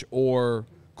DH or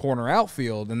corner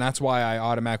outfield, and that's why I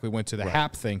automatically went to the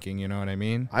Happ thinking, you know what I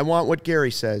mean? I want what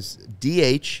Gary says,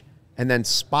 DH, and then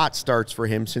spot starts for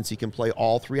him since he can play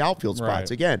all three outfield spots.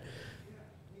 Right. Again,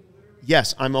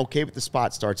 yes, I'm okay with the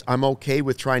spot starts. I'm okay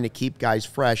with trying to keep guys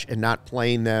fresh and not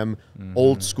playing them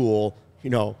old school,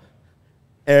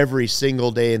 every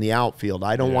single day in the outfield.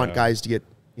 I don't want guys to get,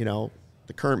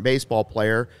 the current baseball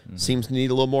player seems to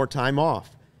need a little more time off.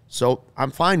 So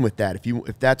I'm fine with that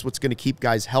if that's what's going to keep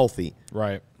guys healthy.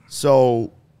 Right.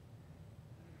 So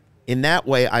in that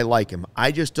way, I like him.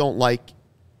 I just don't like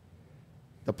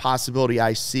the possibility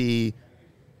I see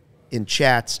in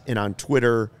chats and on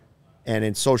Twitter and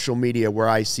in social media where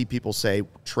I see people say,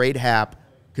 trade Happ,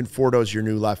 Conforto's your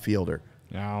new left fielder.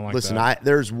 Yeah, I don't like Listen, that.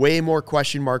 there's way more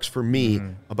question marks for me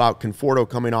about Conforto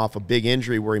coming off a big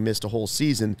injury where he missed a whole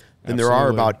season than there are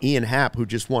about Ian Happ, who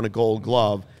just won a Gold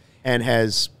Glove and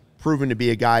has proven to be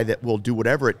a guy that will do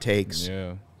whatever it takes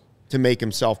to make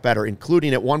himself better,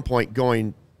 including at one point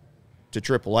going to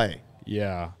AAA.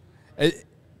 Yeah.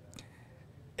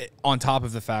 On top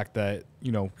of the fact that,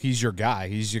 he's your guy.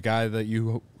 He's your guy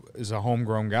that is a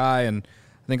homegrown guy, and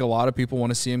I think a lot of people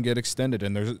want to see him get extended,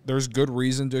 and there's good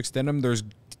reason to extend him. There's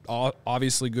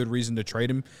obviously good reason to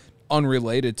trade him,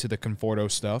 unrelated to the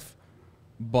Conforto stuff.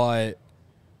 But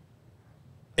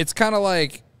it's kind of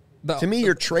like... To me,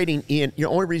 you're trading Ian. The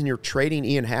only reason you're trading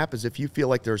Ian Happ is if you feel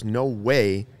like there's no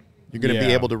way you're going to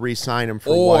be able to re-sign him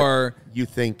for what you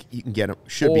think you can get him,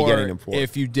 should be getting him for.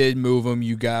 If you did move him,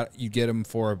 you get him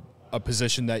for a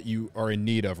position that you are in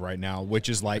need of right now, which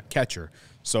is like catcher.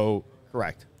 So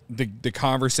correct. The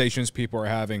conversations people are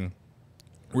having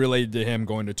related to him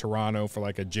going to Toronto for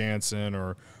like a Jansen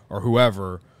or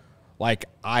whoever, like,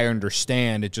 I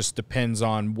understand. It just depends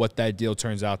on what that deal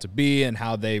turns out to be and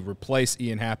how they replace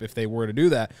Ian Happ if they were to do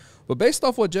that. But based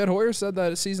off what Jed Hoyer said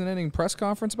that season-ending press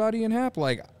conference about Ian Happ,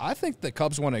 like, I think the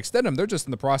Cubs want to extend him. They're just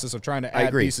in the process of trying to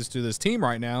add pieces to this team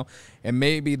right now, and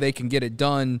maybe they can get it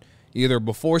done either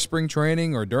before spring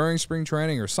training or during spring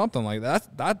training or something like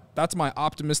that. That's my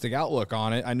optimistic outlook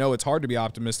on it. I know it's hard to be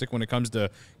optimistic when it comes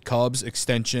to Cubs,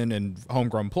 extension, and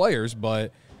homegrown players,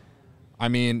 but, I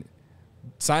mean,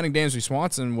 signing Dansby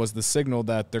Swanson was the signal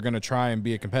that they're going to try and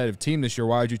be a competitive team this year.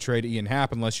 Why would you trade Ian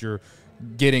Happ unless you're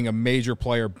getting a major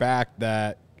player back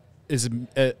that is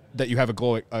that you have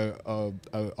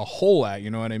a hole at? You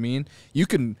know what I mean? You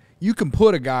can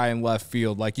put a guy in left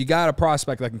field. Like, you got a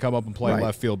prospect that can come up and play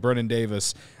left field, Brendan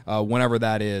Davis, whenever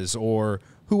that is, or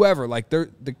whoever. Like, the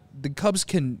Cubs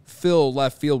can fill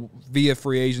left field via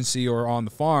free agency or on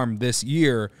the farm this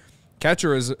year.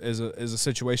 Catcher is a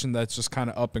situation that's just kind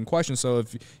of up in question. So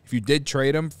if you did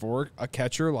trade him for a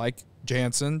catcher like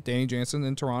Danny Jansen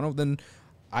in Toronto, then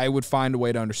I would find a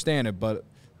way to understand it. But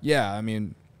yeah, I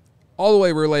mean, all the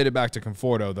way related back to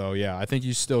Conforto, though. Yeah, I think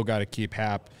you still got to keep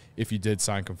Happ if you did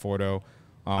sign Conforto.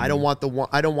 I don't want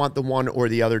the one or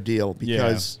the other deal,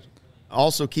 because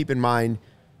also keep in mind,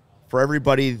 for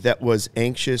everybody that was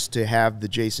anxious to have the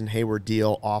Jason Hayward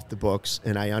deal off the books,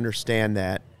 and I understand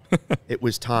that. It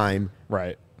was time.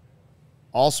 Right.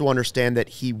 Also understand that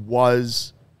he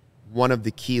was one of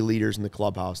the key leaders in the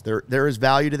clubhouse. There is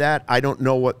value to that. I don't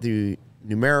know what the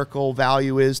numerical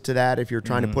value is to that if you're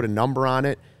trying to put a number on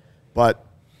it, but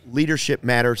leadership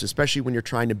matters, especially when you're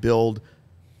trying to build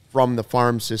from the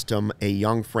farm system a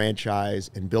young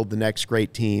franchise and build the next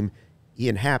great team.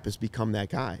 Ian Happ has become that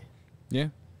guy. Yeah.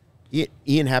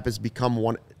 Ian Happ has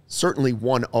become certainly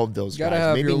one of those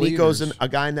guys. Maybe Nico's a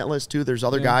guy in that list too. There's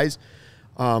other guys.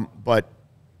 But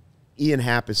Ian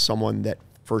Happ is someone that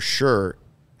for sure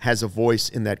has a voice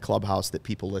in that clubhouse that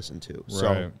people listen to. Right.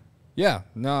 So, yeah,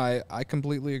 no, I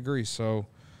completely agree. So,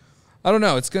 I don't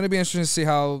know. It's going to be interesting to see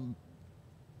how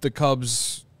the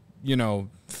Cubs,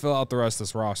 fill out the rest of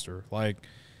this roster. Like,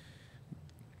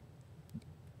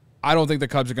 I don't think the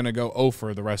Cubs are going to go 0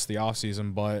 for the rest of the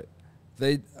offseason, but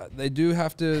they do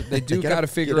have to. They do got to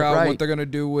figure out what they're going to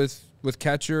do with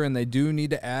catcher, and they do need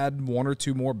to add 1 or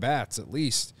 2 more bats at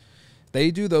least. They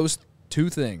do those 2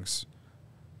 things,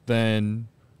 then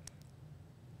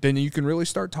you can really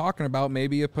start talking about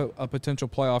maybe a potential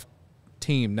playoff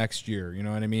team next year. You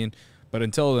know what I mean? But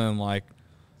until then, like,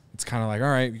 it's kind of like, all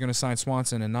right, you're going to sign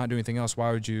Swanson and not do anything else.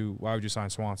 Why would you sign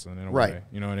Swanson in a way?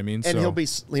 You know what I mean? And he'll be,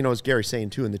 as Gary's saying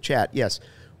too in the chat, yes,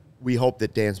 we hope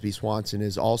that Dansby Swanson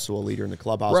is also a leader in the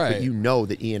clubhouse, but you know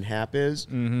that Ian Happ is.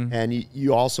 And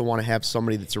you also want to have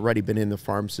somebody that's already been in the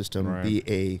farm system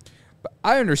be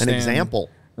an example.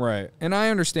 Right. And I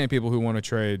understand people who want to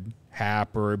trade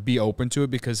Happ or be open to it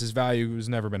because his value has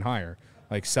never been higher.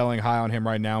 Like, selling high on him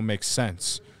right now makes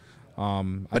sense.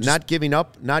 But not giving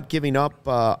up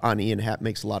on Ian Happ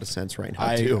makes a lot of sense right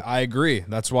now, too. I agree.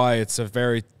 That's why it's a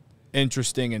very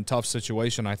interesting and tough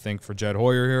situation, I think, for Jed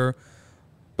Hoyer here.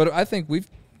 But I think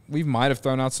we might have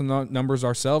thrown out some numbers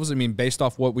ourselves. I mean, based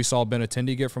off what we saw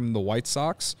Benintendi get from the White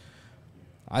Sox,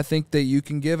 I think that you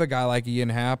can give a guy like Ian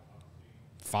Happ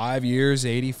 5 years,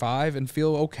 85, and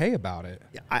feel okay about it.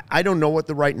 I don't know what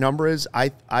the right number is.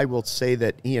 I will say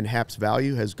that Ian Happ's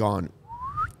value has gone.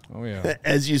 Oh, yeah.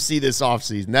 As you see this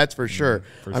offseason, that's for sure.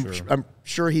 I'm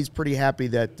sure he's pretty happy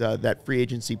that that free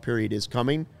agency period is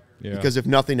coming because if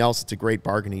nothing else, it's a great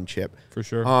bargaining chip. For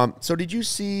sure. So did you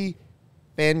see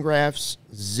Fangraphs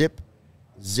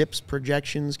Zips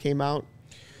projections came out?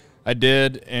 I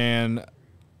did, and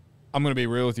I'm going to be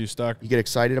real with you, Stuck. You get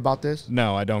excited about this?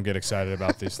 No, I don't get excited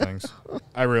about these things.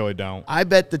 I really don't. I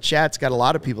bet the chat's got a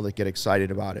lot of people that get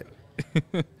excited about it.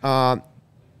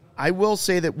 I will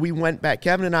say that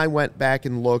Kevin and I went back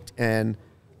and looked, and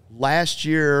last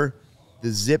year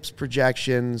the Zips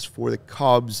projections for the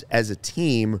Cubs as a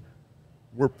team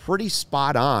were pretty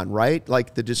spot on, right?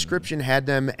 Like, the description had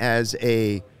them as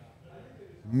a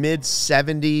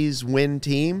mid-70s win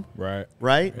team. Right.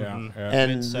 Right? Yeah.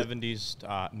 And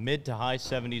mid-70s, mid to high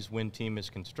 70s win team is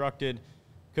constructed.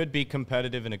 Could be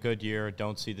competitive in a good year.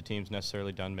 Don't see the teams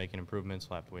necessarily done making improvements.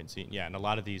 We'll have to wait and see. Yeah, and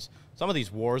some of these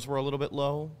wars were a little bit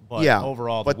low, but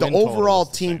overall, the overall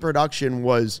team production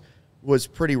was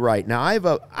pretty right. Now,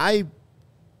 I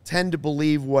tend to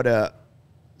believe what a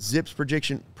Zips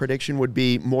prediction would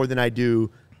be more than I do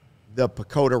the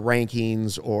Pacoda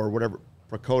rankings or whatever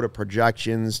Pacoda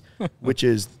projections, which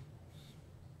is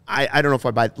I don't know if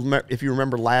I buy. If you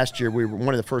remember last year,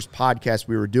 one of the first podcasts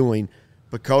we were doing.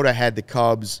 Pacoda had the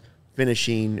Cubs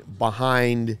finishing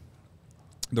behind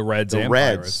the Reds and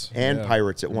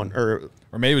Pirates at one, or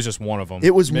maybe it was just one of them.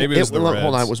 It was maybe it was the Reds.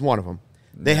 Hold on, it was one of them.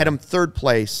 They had them third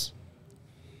place,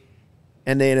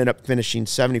 and they ended up finishing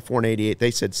 74 and 88.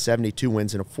 They said 72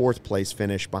 wins and a fourth place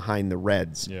finish behind the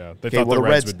Reds. Yeah, they thought the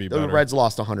Reds would be better. The Reds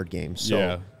lost 100 games,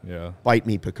 so bite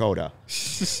me, Pacoda.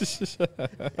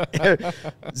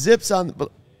 Zips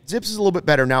is a little bit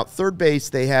better now. Third base,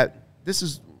 this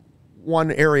is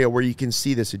one area where you can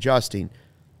see this adjusting.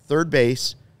 Third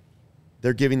base,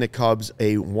 they're giving the Cubs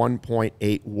a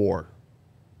 1.8 WAR.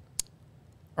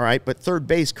 All right, but third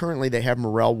base, currently they have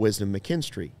Morel, Wisdom,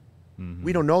 McKinstry.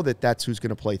 We don't know that that's who's going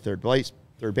to play third base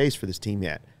for this team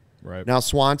yet. Right. Now,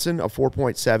 Swanson, a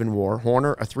 4.7 WAR.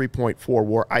 Horner, a 3.4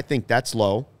 WAR. I think that's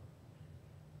low.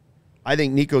 I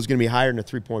think Nico's going to be higher than a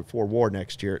 3.4 WAR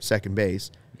next year at second base.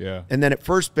 Yeah. And then at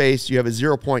first base, you have a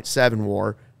 0.7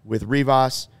 WAR with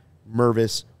Rivas,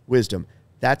 Mervis, Wisdom.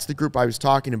 That's the group I was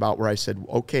talking about where I said,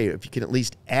 okay, if you can at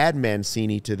least add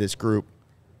Mancini to this group,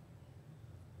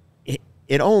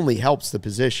 it only helps the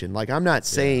position. Like, I'm not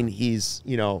saying he's,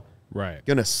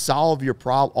 going to solve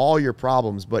all your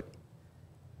problems, but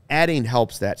adding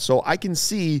helps that. So I can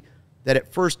see that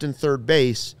at first and third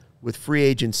base, with free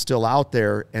agents still out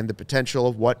there and the potential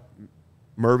of what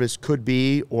Mervis could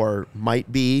be or might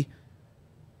be,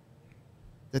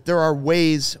 that there are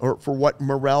ways, or for what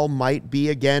Morel might be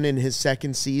again in his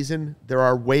second season, there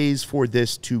are ways for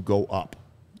this to go up.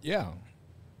 Yeah.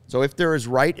 So if they're as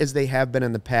right as they have been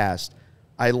in the past,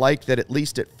 I like that at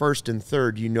least at first and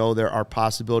third, there are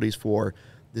possibilities for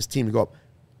this team to go up.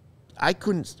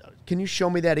 Can you show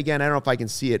me that again? I don't know if I can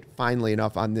see it finely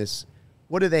enough on this.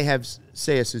 What do they have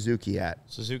Seiya Suzuki at?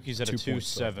 Suzuki's at a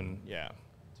 2.7, yeah.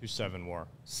 2.7 WAR.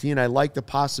 See, and I like the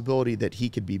possibility that he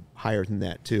could be higher than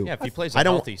that too. Yeah, if he plays a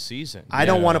healthy season. I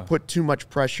don't want to put too much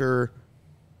pressure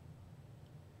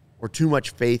or too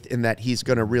much faith in that he's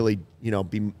going to really,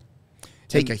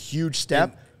 take a huge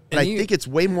step. But I think it's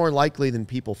way more likely than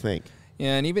people think.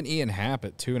 Yeah, and even Ian Happ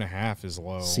at 2.5 is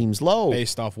low. Seems low.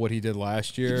 Based off what he did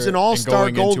last year. He's an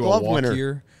all-star Gold Glove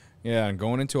winner. Yeah, and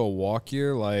going into a walk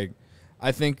year,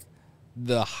 I think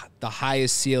the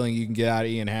highest ceiling you can get out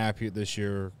of Ian Happ this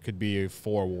year could be a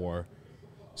 4 WAR.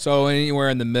 So anywhere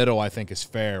in the middle, I think, is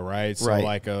fair, right? So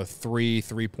like a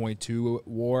 3.2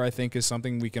 WAR, I think, is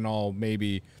something we can all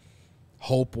maybe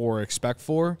hope or expect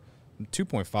for.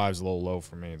 2.5 is a little low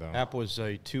for me, though. Happ was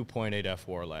a 2.8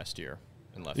 FWAR last year.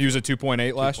 He was a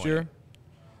 2.8 last year?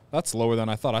 That's lower than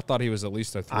I thought. I thought he was at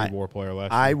least a 3 WAR player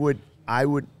last year.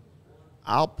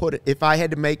 I'll put it, if I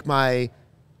had to make my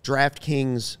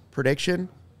DraftKings prediction,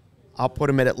 I'll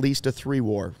put him at least a 3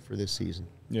 WAR for this season.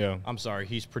 Yeah. I'm sorry.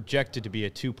 He's projected to be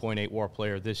a 2.8 WAR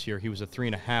player this year. He was a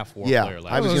 3.5 WAR player last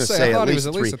year. I was going to say at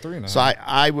least 3. So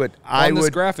I would. On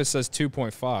this graph, it says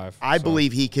 2.5. I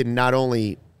believe he can not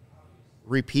only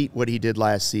repeat what he did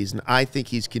last season, I think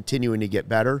he's continuing to get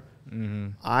better. Mm-hmm.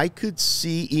 I could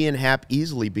see Ian Happ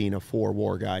easily being a 4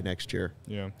 WAR guy next year.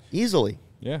 Yeah. Easily.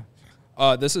 Yeah.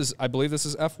 I believe this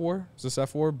is F WAR. Is this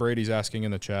F WAR? Brady's asking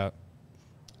in the chat.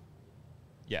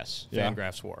 Yes.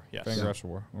 Fangraphs WAR. Yes. Fangraphs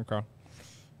WAR. Okay.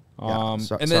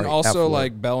 And then also F4.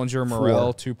 like Bellinger,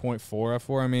 Morel, 2.4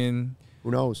 F4. I mean,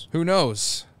 who knows? Who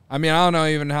knows? I mean, I don't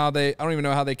even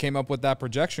know how they came up with that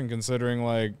projection, considering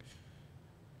like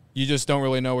you just don't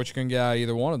really know what you can get out of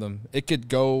either one of them. It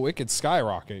could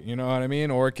skyrocket, you know what I mean?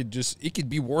 Or it could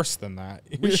be worse than that.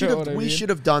 We should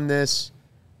have done this.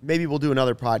 Maybe we'll do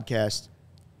another podcast.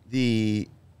 The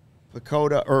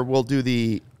Pacoda, or we'll do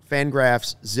the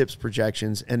Fangraphs Zips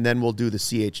projections, and then we'll do the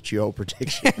CHGO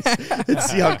predictions and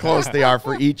see how close they are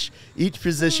for each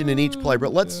position in each player.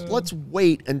 But let's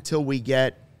wait until we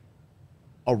get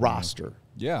a roster.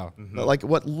 Yeah. Mm-hmm. Like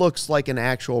what looks like an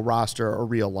actual roster, a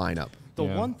real lineup. The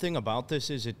one thing about this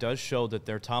is it does show that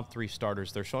their top 3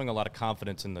 starters, they're showing a lot of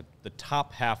confidence in the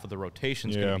top half of the rotation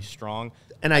is going to be strong.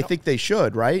 And I think they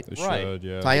should, right? They should,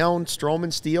 yeah. Tyone,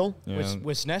 Stroman, Steele. Yeah.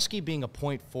 Wisniewski being a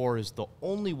 0.4 is the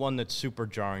only one that's super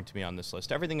jarring to me on this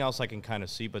list. Everything else I can kind of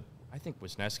see, but I think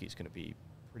Wisniewski is going to be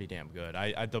pretty damn good.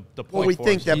 The 0.4. Well, we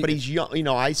think that, but he's young. You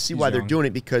know, I see why they're doing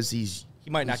it because he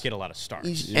might not get a lot of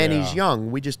starts. And he's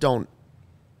young. We just don't.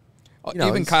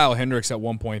 Even Kyle Hendricks at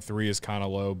 1.3 is kind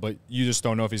of low, but you just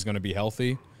don't know if he's going to be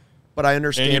healthy. But I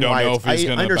understand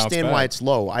why it's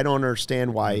low. I don't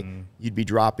understand why you'd be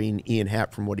dropping Ian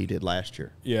Happ from what he did last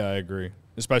year. Yeah, I agree.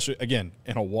 Especially, again,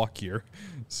 in a walk year.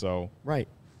 So right.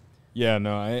 Yeah,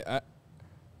 no,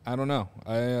 I don't know.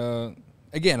 I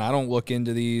don't look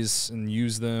into these and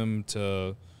use them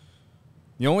to.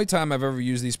 The only time I've ever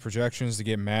used these projections to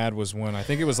get mad was when I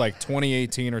think it was like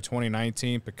 2018 or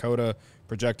 2019. Pacoda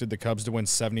projected the Cubs to win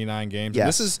 79 games.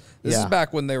 Yes. And this is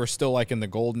back when they were still like in the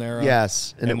golden era.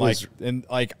 Yes, and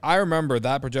I remember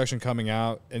that projection coming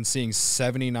out and seeing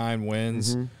 79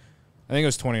 wins. Mm-hmm. I think it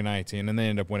was 2019, and they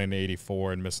ended up winning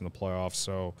 84 and missing the playoffs.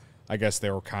 So I guess they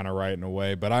were kind of right in a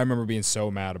way. But I remember being so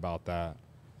mad about that.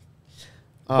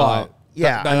 But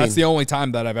that's the only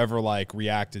time that I've ever like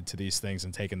reacted to these things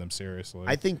and taken them seriously.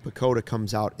 I think Pacoda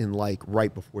comes out in like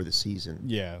right before the season.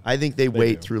 Yeah, I think they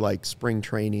wait through like spring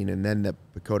training and then the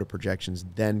Pacoda projections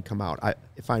then come out.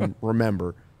 If I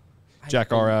remember,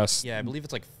 Jack RS. Yeah, I believe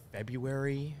it's like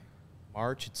February,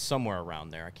 March. It's somewhere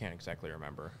around there. I can't exactly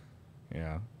remember.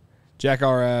 Yeah, Jack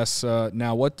RS.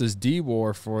 Now, what does D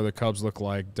WAR for the Cubs look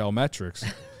like? Delmetrics.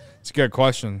 It's a good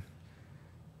question.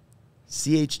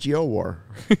 CHGO WAR.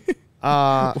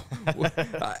 I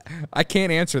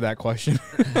can't answer that question.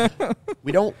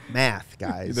 We don't math,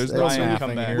 guys. There's no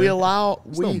mathing here.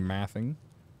 There's no mathing.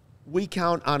 We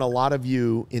count on a lot of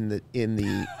you in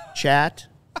the chat,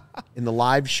 in the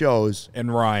live shows,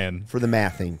 and Ryan for the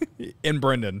mathing, and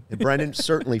Brendan. And Brendan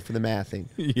certainly for the mathing.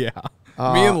 Yeah.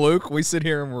 Me and Luke, we sit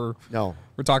here and we're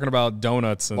talking about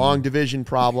donuts and long division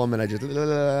problem, and I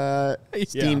just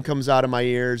steam comes out of my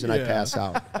ears and I pass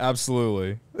out.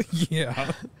 Absolutely.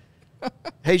 Yeah.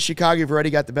 Hey, Chicago, you've already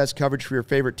got the best coverage for your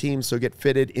favorite team, so get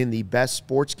fitted in the best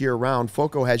sports gear around.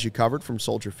 Foco has you covered from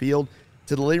Soldier Field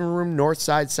to the living room, north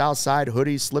side, south side,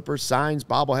 hoodies, slippers, signs,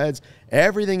 bobbleheads,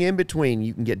 everything in between.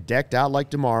 You can get decked out like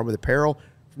tomorrow with apparel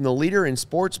from the leader in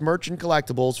sports merch and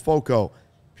collectibles, Foco.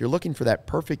 If you're looking for that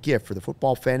perfect gift for the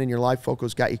football fan in your life,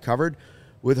 Foco's got you covered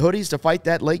with hoodies to fight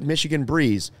that Lake Michigan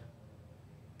breeze.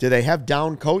 Do they have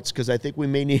down coats? Because I think we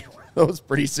may need one of those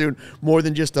pretty soon, more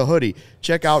than just a hoodie.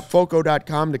 Check out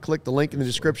foco.com to click the link in the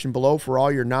description below for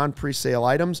all your non-presale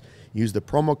items. Use the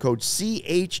promo code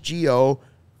CHGO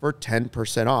for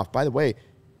 10% off. By the way, if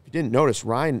you didn't notice,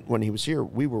 Ryan, when he was here,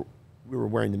 we were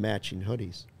wearing the matching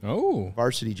hoodies. Oh.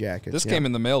 Varsity jackets. This came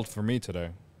in the mail for me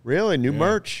today. Really? New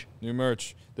merch? New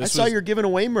merch. I saw you're giving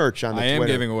away merch on the Twitter. I am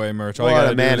giving away merch.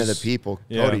 What a man of the people.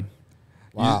 Yeah. Cody.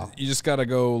 Wow. You just got to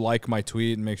go like my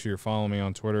tweet and make sure you're following me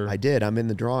on Twitter. I did. I'm in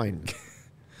the drawing.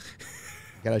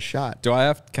 Got a shot. Do I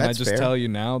have? Can I just tell you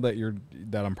now that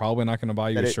I'm probably not going to buy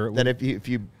you a shirt? That if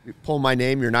you pull my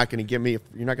name, you're not going to give me.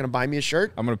 You're not going to buy me a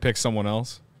shirt. I'm going to pick someone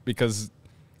else because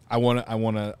I want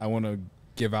to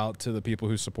give out to the people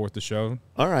who support the show.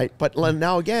 All right, but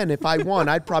now again, if I won,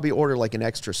 I'd probably order like an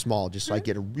extra small, just so I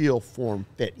get a real form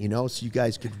fit, so you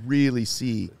guys could really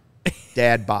see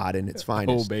Dad bod in its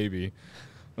finest. Oh baby,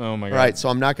 oh my God! All right, so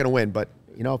I'm not going to win, but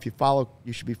if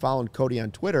you should be following Cody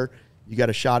on Twitter. You got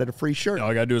a shot at a free shirt. All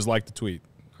I got to do is like the tweet.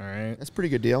 All right. That's a pretty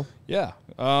good deal. Yeah.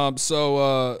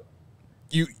 So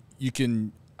I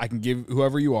can give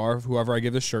whoever I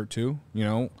give the shirt to,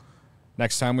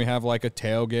 next time we have like a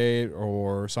tailgate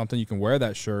or something, you can wear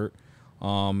that shirt.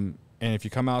 And if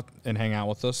you come out and hang out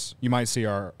with us, you might see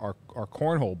our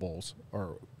cornhole bowls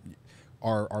or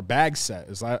our bag set,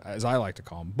 as I like to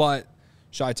call them. But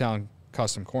Chi-Town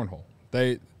Custom Cornhole.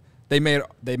 They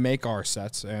make our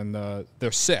sets, and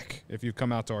they're sick. If you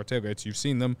come out to our tailgates, you've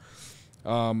seen them.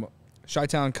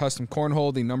 Chi-Town Custom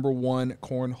Cornhole, the #1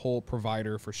 cornhole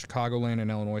provider for Chicagoland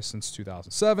and Illinois since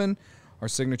 2007. Our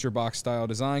signature box-style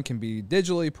design can be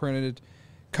digitally printed,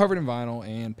 covered in vinyl,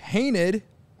 and painted.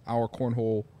 Our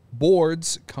cornhole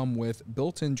boards come with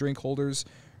built-in drink holders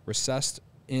recessed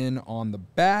in on the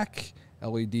back,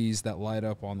 LEDs that light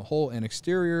up on the hole, and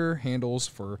exterior handles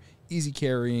for easy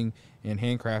carrying and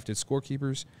handcrafted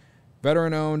scorekeepers.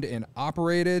 Veteran-owned and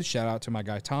operated. Shout out to my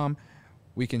guy Tom.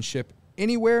 We can ship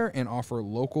anywhere and offer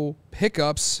local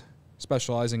pickups,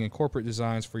 specializing in corporate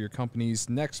designs for your company's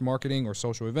next marketing or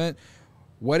social event,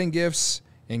 wedding gifts,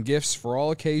 and gifts for all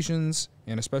occasions,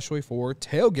 and especially for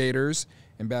tailgaters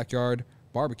and backyard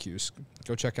barbecues.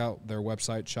 Go check out their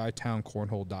website,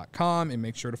 chitowncornhole.com, and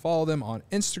make sure to follow them on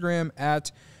Instagram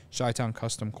at Chi-Town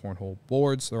Custom Cornhole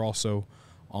Boards. They're also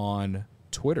on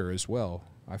Twitter as well.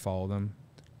 I follow them.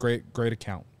 Great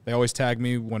account. They always tag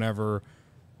me whenever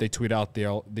they tweet out the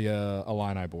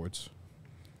Illini boards.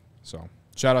 So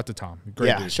shout out to Tom.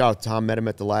 Great dude. Shout out to Tom. Met him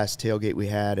at the last tailgate we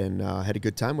had and had a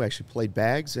good time. We actually played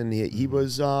bags, and he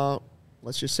was,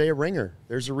 let's just say, a ringer.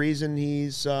 There's a reason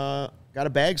he's got a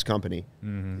bags company.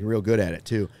 Mm-hmm. He's real good at it,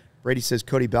 too. Brady says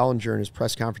Cody Bellinger in his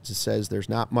press conferences says there's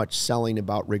not much selling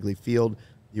about Wrigley Field.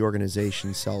 The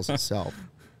organization sells itself.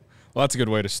 Well, that's a good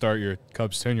way to start your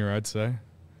Cubs tenure, I'd say.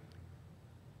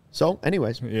 So,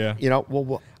 anyways, yeah,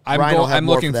 I'm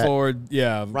looking forward.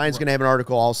 Yeah, Ryan's going to have an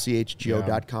article,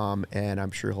 allchgo.com, and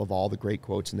I'm sure he'll have all the great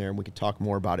quotes in there, and we can talk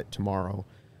more about it tomorrow.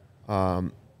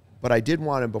 But I did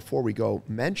want to, before we go,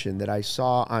 mention that I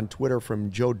saw on Twitter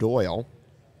from Joe Doyle.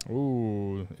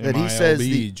 Ooh, that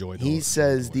he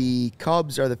says the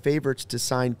Cubs are the favorites to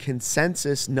sign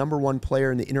consensus #1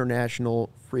 player in the international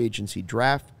free agency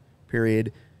draft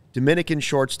period, Dominican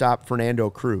shortstop Fernando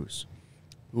Cruz,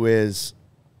 who is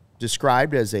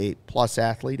described as a plus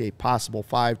athlete, a possible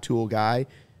 5-tool guy,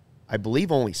 I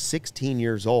believe only 16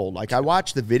 years old. Like, I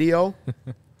watched the video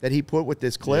that he put with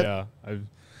this clip. I've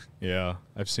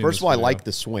seen. First of all, I like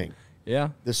the swing. Yeah,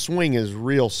 the swing is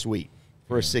real sweet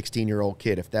for a 16-year-old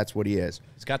kid, if that's what he is.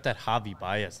 He's got that Javi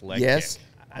Baez leg kick.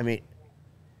 I mean,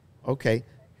 okay.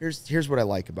 Here's what I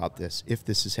like about this. If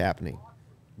this is happening,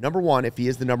 #1, if he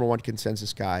is the #1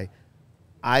 consensus guy,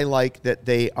 I like that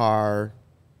they are.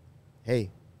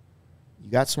 Hey,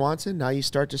 you got Swanson. Now you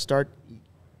start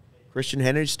Christian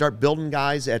Henry. Start building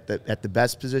guys at the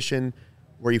best position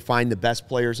where you find the best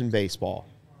players in baseball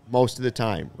most of the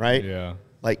time, right? Yeah.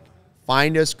 Like,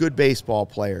 find us good baseball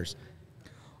players.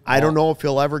 I don't know if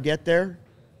he'll ever get there,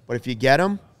 but if you get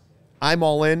him, I'm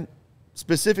all in,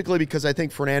 specifically because I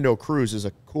think Fernando Cruz is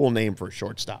a cool name for a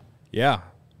shortstop. Yeah.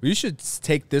 We should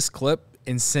take this clip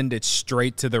and send it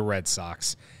straight to the Red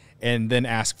Sox and then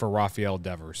ask for Rafael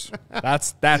Devers.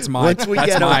 That's my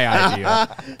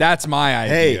idea. That's my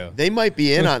idea. Hey, they might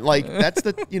be in on, like, that's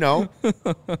the, You know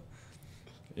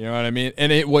what I mean?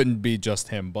 And it wouldn't be just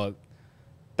him, but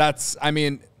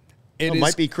it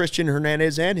might be Christian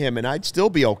Hernandez and him, and I'd still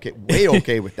be way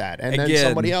okay with that. And then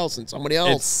somebody else and somebody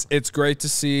else. It's great to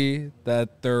see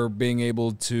that they're being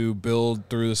able to build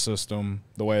through the system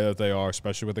the way that they are,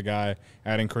 especially with the guy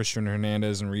adding Christian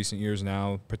Hernandez in recent years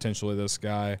now, potentially this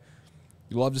guy.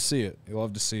 You love to see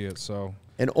it. So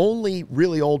And only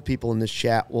really old people in this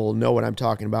chat will know what I'm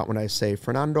talking about when I say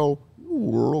Fernando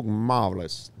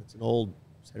Marvelous. It's an old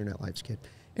Saturday Night Live skit.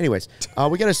 Anyways,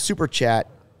 we got a super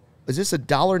chat. Is this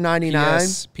 $1.99?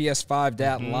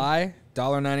 PS5.lie,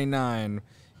 $1.99.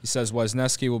 He says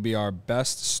Wisniewski will be our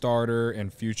best starter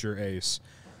and future ace.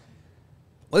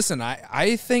 Listen,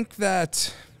 I think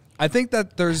that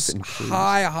there's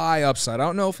high upside. I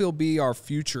don't know if he'll be our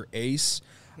future ace,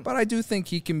 but I do think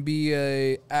he can be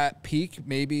at peak,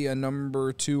 maybe a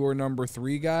number 2 or number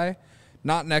 3 guy.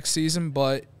 Not next season,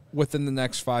 but within the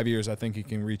next 5 years, I think he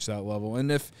can reach that level.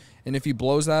 And if he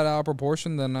blows that out of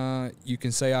proportion, then you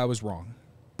can say I was wrong.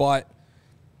 But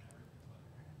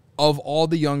of all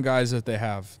the young guys that they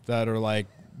have that are like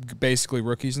basically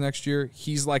rookies next year,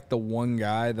 he's like the one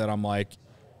guy that I'm like,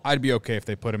 I'd be okay if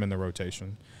they put him in the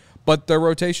rotation. But their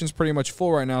rotation's pretty much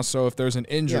full right now, so if there's an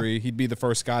injury, he'd be the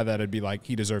first guy that would be like,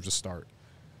 he deserves a start.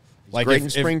 Like great in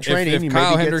spring training. If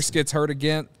Kyle Hendricks gets hurt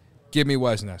again, give me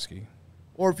Wisniewski.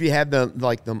 Or if you have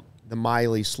the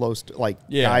Miley slow,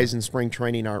 guys in spring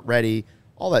training aren't ready,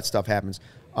 all that stuff happens.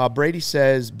 Brady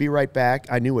says, be right back.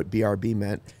 I knew what BRB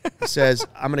meant. He says,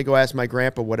 I'm going to go ask my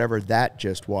grandpa whatever that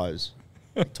just was.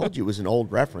 I told you it was an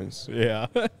old reference. Yeah.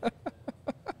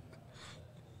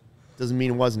 Doesn't mean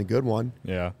it wasn't a good one.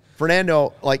 Yeah.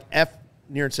 Fernando,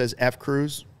 Neard says F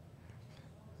Cruz.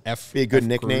 Be a good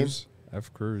nickname. Cruz.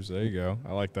 F Cruz. There you go.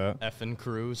 I like that. Effing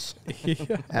Cruz.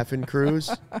 Effing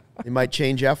Cruz. They might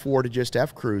change F War to just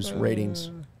F Cruz ratings.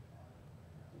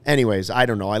 Anyways, I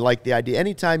don't know. I like the idea.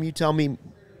 Anytime you tell me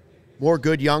more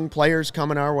good young players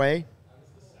coming our way,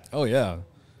 oh, yeah.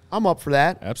 I'm up for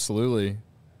that. Absolutely.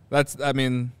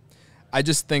 I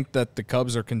just think that the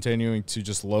Cubs are continuing to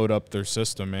just load up their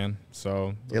system, man.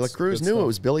 So De La Cruz knew it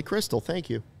was Billy Crystal. Thank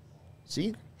you.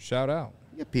 See? Shout out.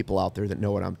 You have people out there that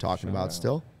know what I'm talking about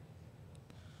still.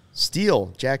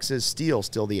 Steele. Jack says Steele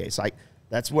still the ace.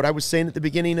 That's what I was saying at the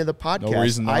beginning of the podcast. No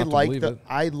reason not to believe it.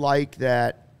 I like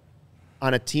that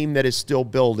on a team that is still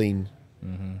building.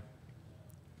 Mm-hmm.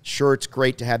 Sure, it's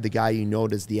great to have the guy you know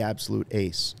as the absolute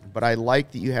ace. But I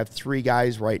like that you have 3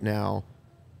 guys right now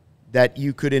that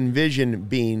you could envision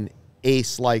being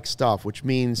ace-like stuff, which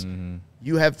means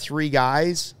you have 3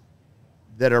 guys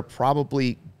that are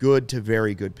probably good to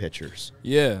very good pitchers.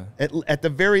 Yeah. At the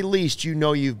very least, you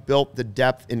know you've built the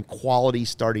depth and quality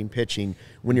starting pitching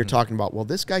when you're talking about, well,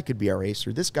 this guy could be our ace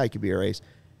or this guy could be our ace.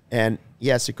 And,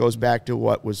 yes, it goes back to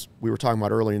what we were talking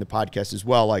about earlier in the podcast as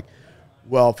well, like,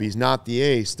 well, if he's not the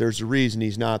ace, there's a reason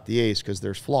he's not the ace because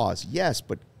there's flaws. Yes,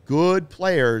 but good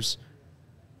players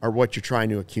are what you're trying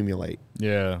to accumulate.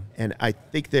 Yeah. And I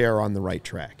think they are on the right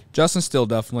track. Justin Steele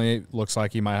definitely looks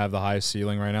like he might have the highest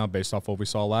ceiling right now based off what we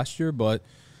saw last year. But,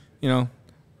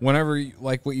 whenever,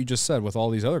 like what you just said with all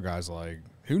these other guys, like,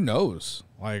 who knows?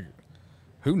 Like,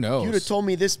 who knows? You'd have told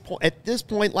me at this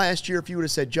point last year, if you would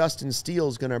have said Justin Steele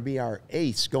is going to be our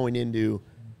ace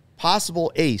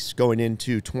possible ace going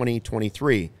into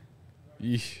 2023,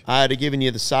 I'd have given you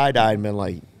the side eye and been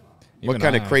like, what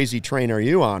kind of crazy train are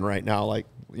you on right now? Like,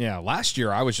 yeah, last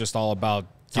year I was just all about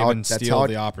giving Steele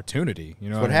the opportunity. You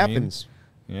know what happens.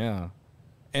 I mean? Yeah.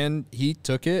 And he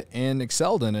took it and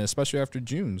excelled in it, especially after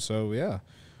June. So, yeah.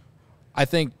 I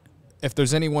think if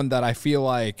there's anyone that I feel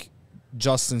like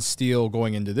Justin Steele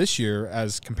going into this year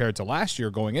as compared to last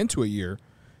year going into a year,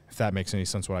 if that makes any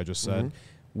sense what I just said,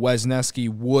 Wisniewski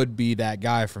would be that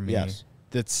guy for me. Yes.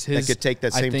 That could take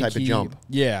that same type of jump.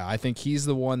 Yeah, I think he's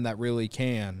the one that really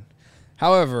can.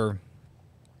 However,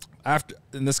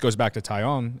 and this goes back to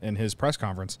Taillon in his press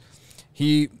conference,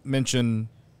 he mentioned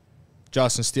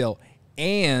Justin Steele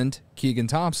and Keegan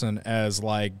Thompson as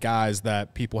like guys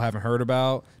that people haven't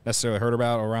necessarily heard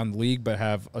about around the league, but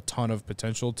have a ton of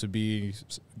potential to be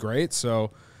great.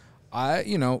 So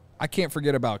I can't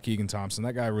forget about Keegan Thompson.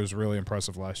 That guy was really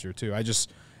impressive last year too.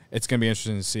 It's going to be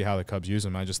interesting to see how the Cubs use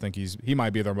him. I just think he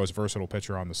might be their most versatile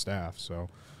pitcher on the staff. So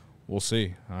we'll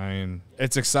see. I mean,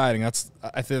 it's exciting. I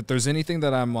think if there's anything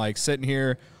that I'm like sitting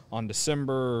here on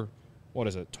December,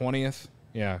 20th?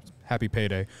 Yeah, happy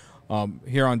payday.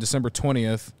 Here on December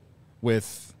 20th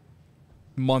with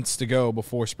months to go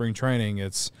before spring training,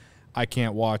 I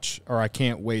can't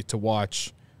wait to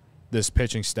watch this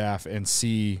pitching staff and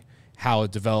see how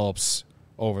it develops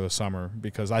over the summer,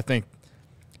 because I think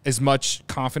as much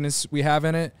confidence we have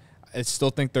in it, I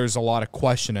still think there's a lot of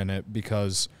question in it,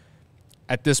 because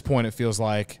at this point it feels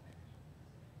like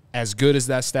as good as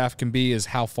that staff can be is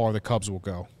how far the Cubs will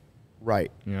go.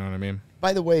 Right. You know what I mean?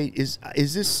 By the way, is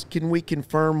this? Can we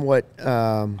confirm what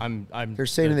they're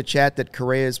saying in the chat that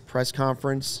Correa's press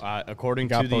conference? According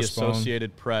to the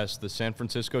Associated Press, the San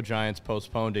Francisco Giants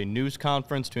postponed a news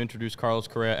conference to introduce Carlos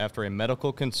Correa after a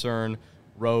medical concern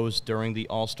rose during the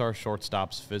All-Star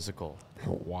shortstop's physical.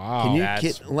 Wow. Can you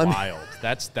That's wild.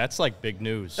 That's like big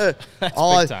news. That's big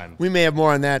time. We may have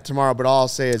more on that tomorrow, but all I'll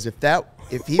say is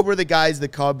if he were the guys the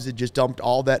Cubs had just dumped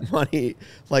all that money,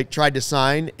 like tried to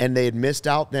sign, and they had missed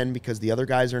out then because the other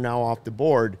guys are now off the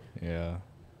board. Yeah.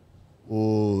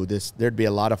 Ooh, there'd be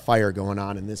a lot of fire going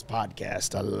on in this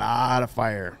podcast. A lot of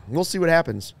fire. We'll see what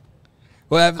happens.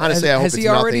 Well, honestly, I hope has it's he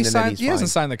already nothing, and then signed? he's He hasn't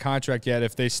fine. signed the contract yet.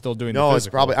 If they still doing No, the it's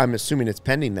physical. probably. I'm assuming it's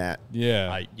pending that.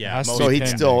 Yeah. Yeah, Has to most So be he'd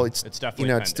pending. still, It's definitely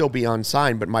it'd pending. still be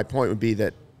unsigned. But my point would be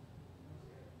that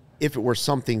if it were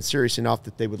something serious enough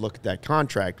that they would look at that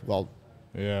contract, well,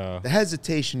 Yeah. the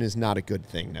hesitation is not a good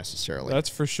thing necessarily. That's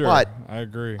for sure. But I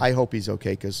agree. I hope he's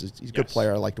okay because he's a good Yes.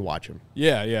 player. I like to watch him.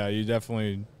 Yeah. You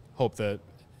definitely hope that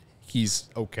he's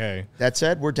okay. That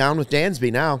said, we're down with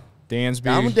Dansby now. Dansby.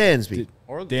 Down with Dansby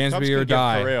Or Dansby Cubs or could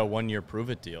die. give Correa a 1-year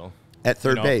prove-it deal. at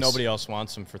third You know, base. Nobody else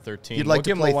wants him for 13. You'd like We'll to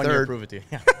give play him a 1-year third. prove-it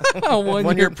deal.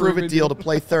 One year prove it deal to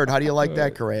play third. How do you like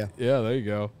that, Correa? Yeah, there you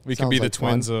go. We can Sounds be the like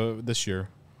fun. Twins this year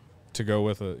to go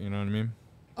with it. You know what I mean?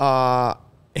 All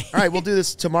right, we'll do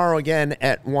this tomorrow again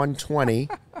at 1:20.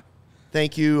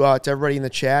 Thank you to everybody in the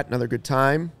chat. Another good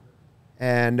time.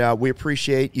 And we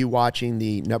appreciate you watching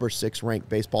the number 6 ranked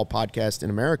baseball podcast in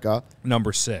America.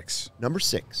 Number 6. Number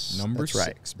 6. Number That's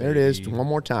right. 6, There it is. baby. One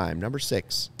more time. Number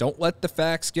 6. Don't let the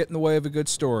facts get in the way of a good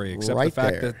story, except Right the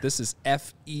fact there. that this is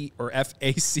F-E or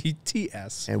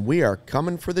F-A-C-T-S. And we are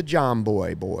coming for the John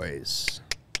Boy boys.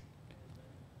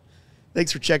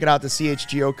 Thanks for checking out the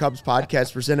CHGO Cubs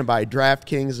podcast presented by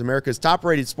DraftKings, America's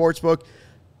top-rated sportsbook.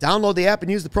 Download the app and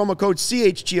use the promo code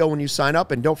CHGO when you sign up.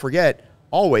 And don't forget,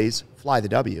 always fly the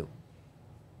W.